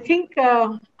 I think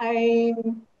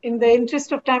in the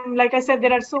interest of time, like I said,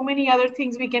 there are so many other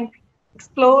things we can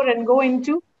explore and go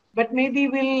into, but maybe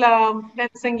we'll, then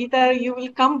Sangeeta, you will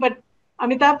come, but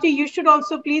Amitabhji, you should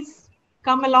also please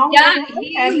come along. Yeah,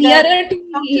 he's nearer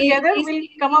to come together. We'll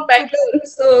come up Bangalore,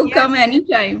 so yes, come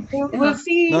anytime. We'll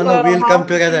see. No, we'll come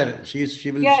together.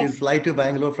 She'll fly to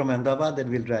Bangalore from Ahmedabad,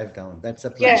 then we'll drive down. That's a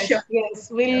plan.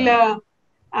 Yes.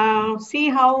 We'll see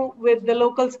how with the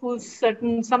local schools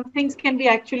some things can be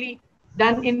actually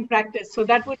done in practice. So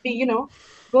that would be,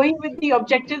 going with the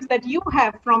objectives that you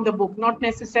have from the book, not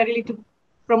necessarily to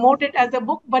promote it as a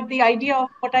book, but the idea of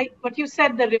what you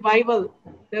said, the revival,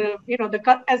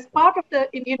 as part of the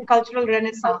Indian cultural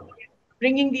renaissance,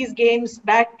 bringing these games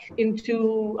back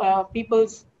into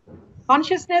people's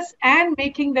consciousness and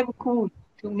making them cool,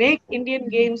 to make Indian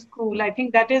games cool. I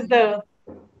think that is the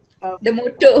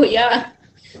motto,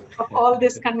 of all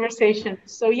this conversation.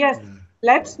 So yes,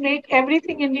 let's make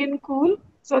everything Indian cool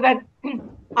so that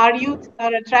our youth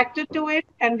are attracted to it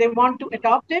and they want to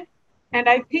adopt it. And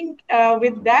I think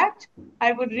with that,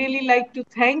 I would really like to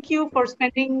thank you for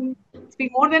spending, it's been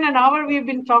more than an hour we've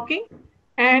been talking.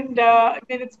 And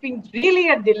it's been really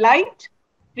a delight,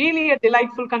 really a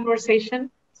delightful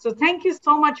conversation. So thank you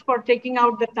so much for taking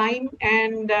out the time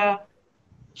and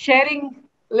sharing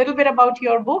a little bit about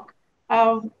your book.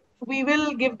 We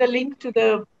will give the link to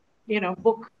the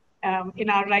book in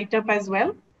our write-up as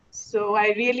well. So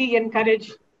I really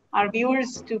encourage our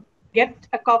viewers to get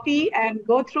a copy and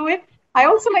go through it. I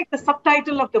also like the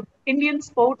subtitle of the Indian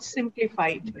Sports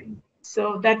Simplified.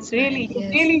 So that's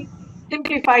really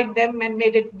simplified them and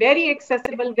made it very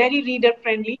accessible, very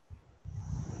reader-friendly.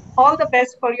 All the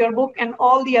best for your book and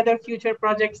all the other future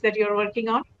projects that you're working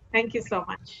on. Thank you so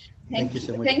much. Thank you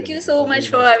so much. Thank you so much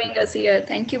for having us here.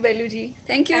 Thank you, Beluji.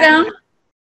 Thank you, Ram.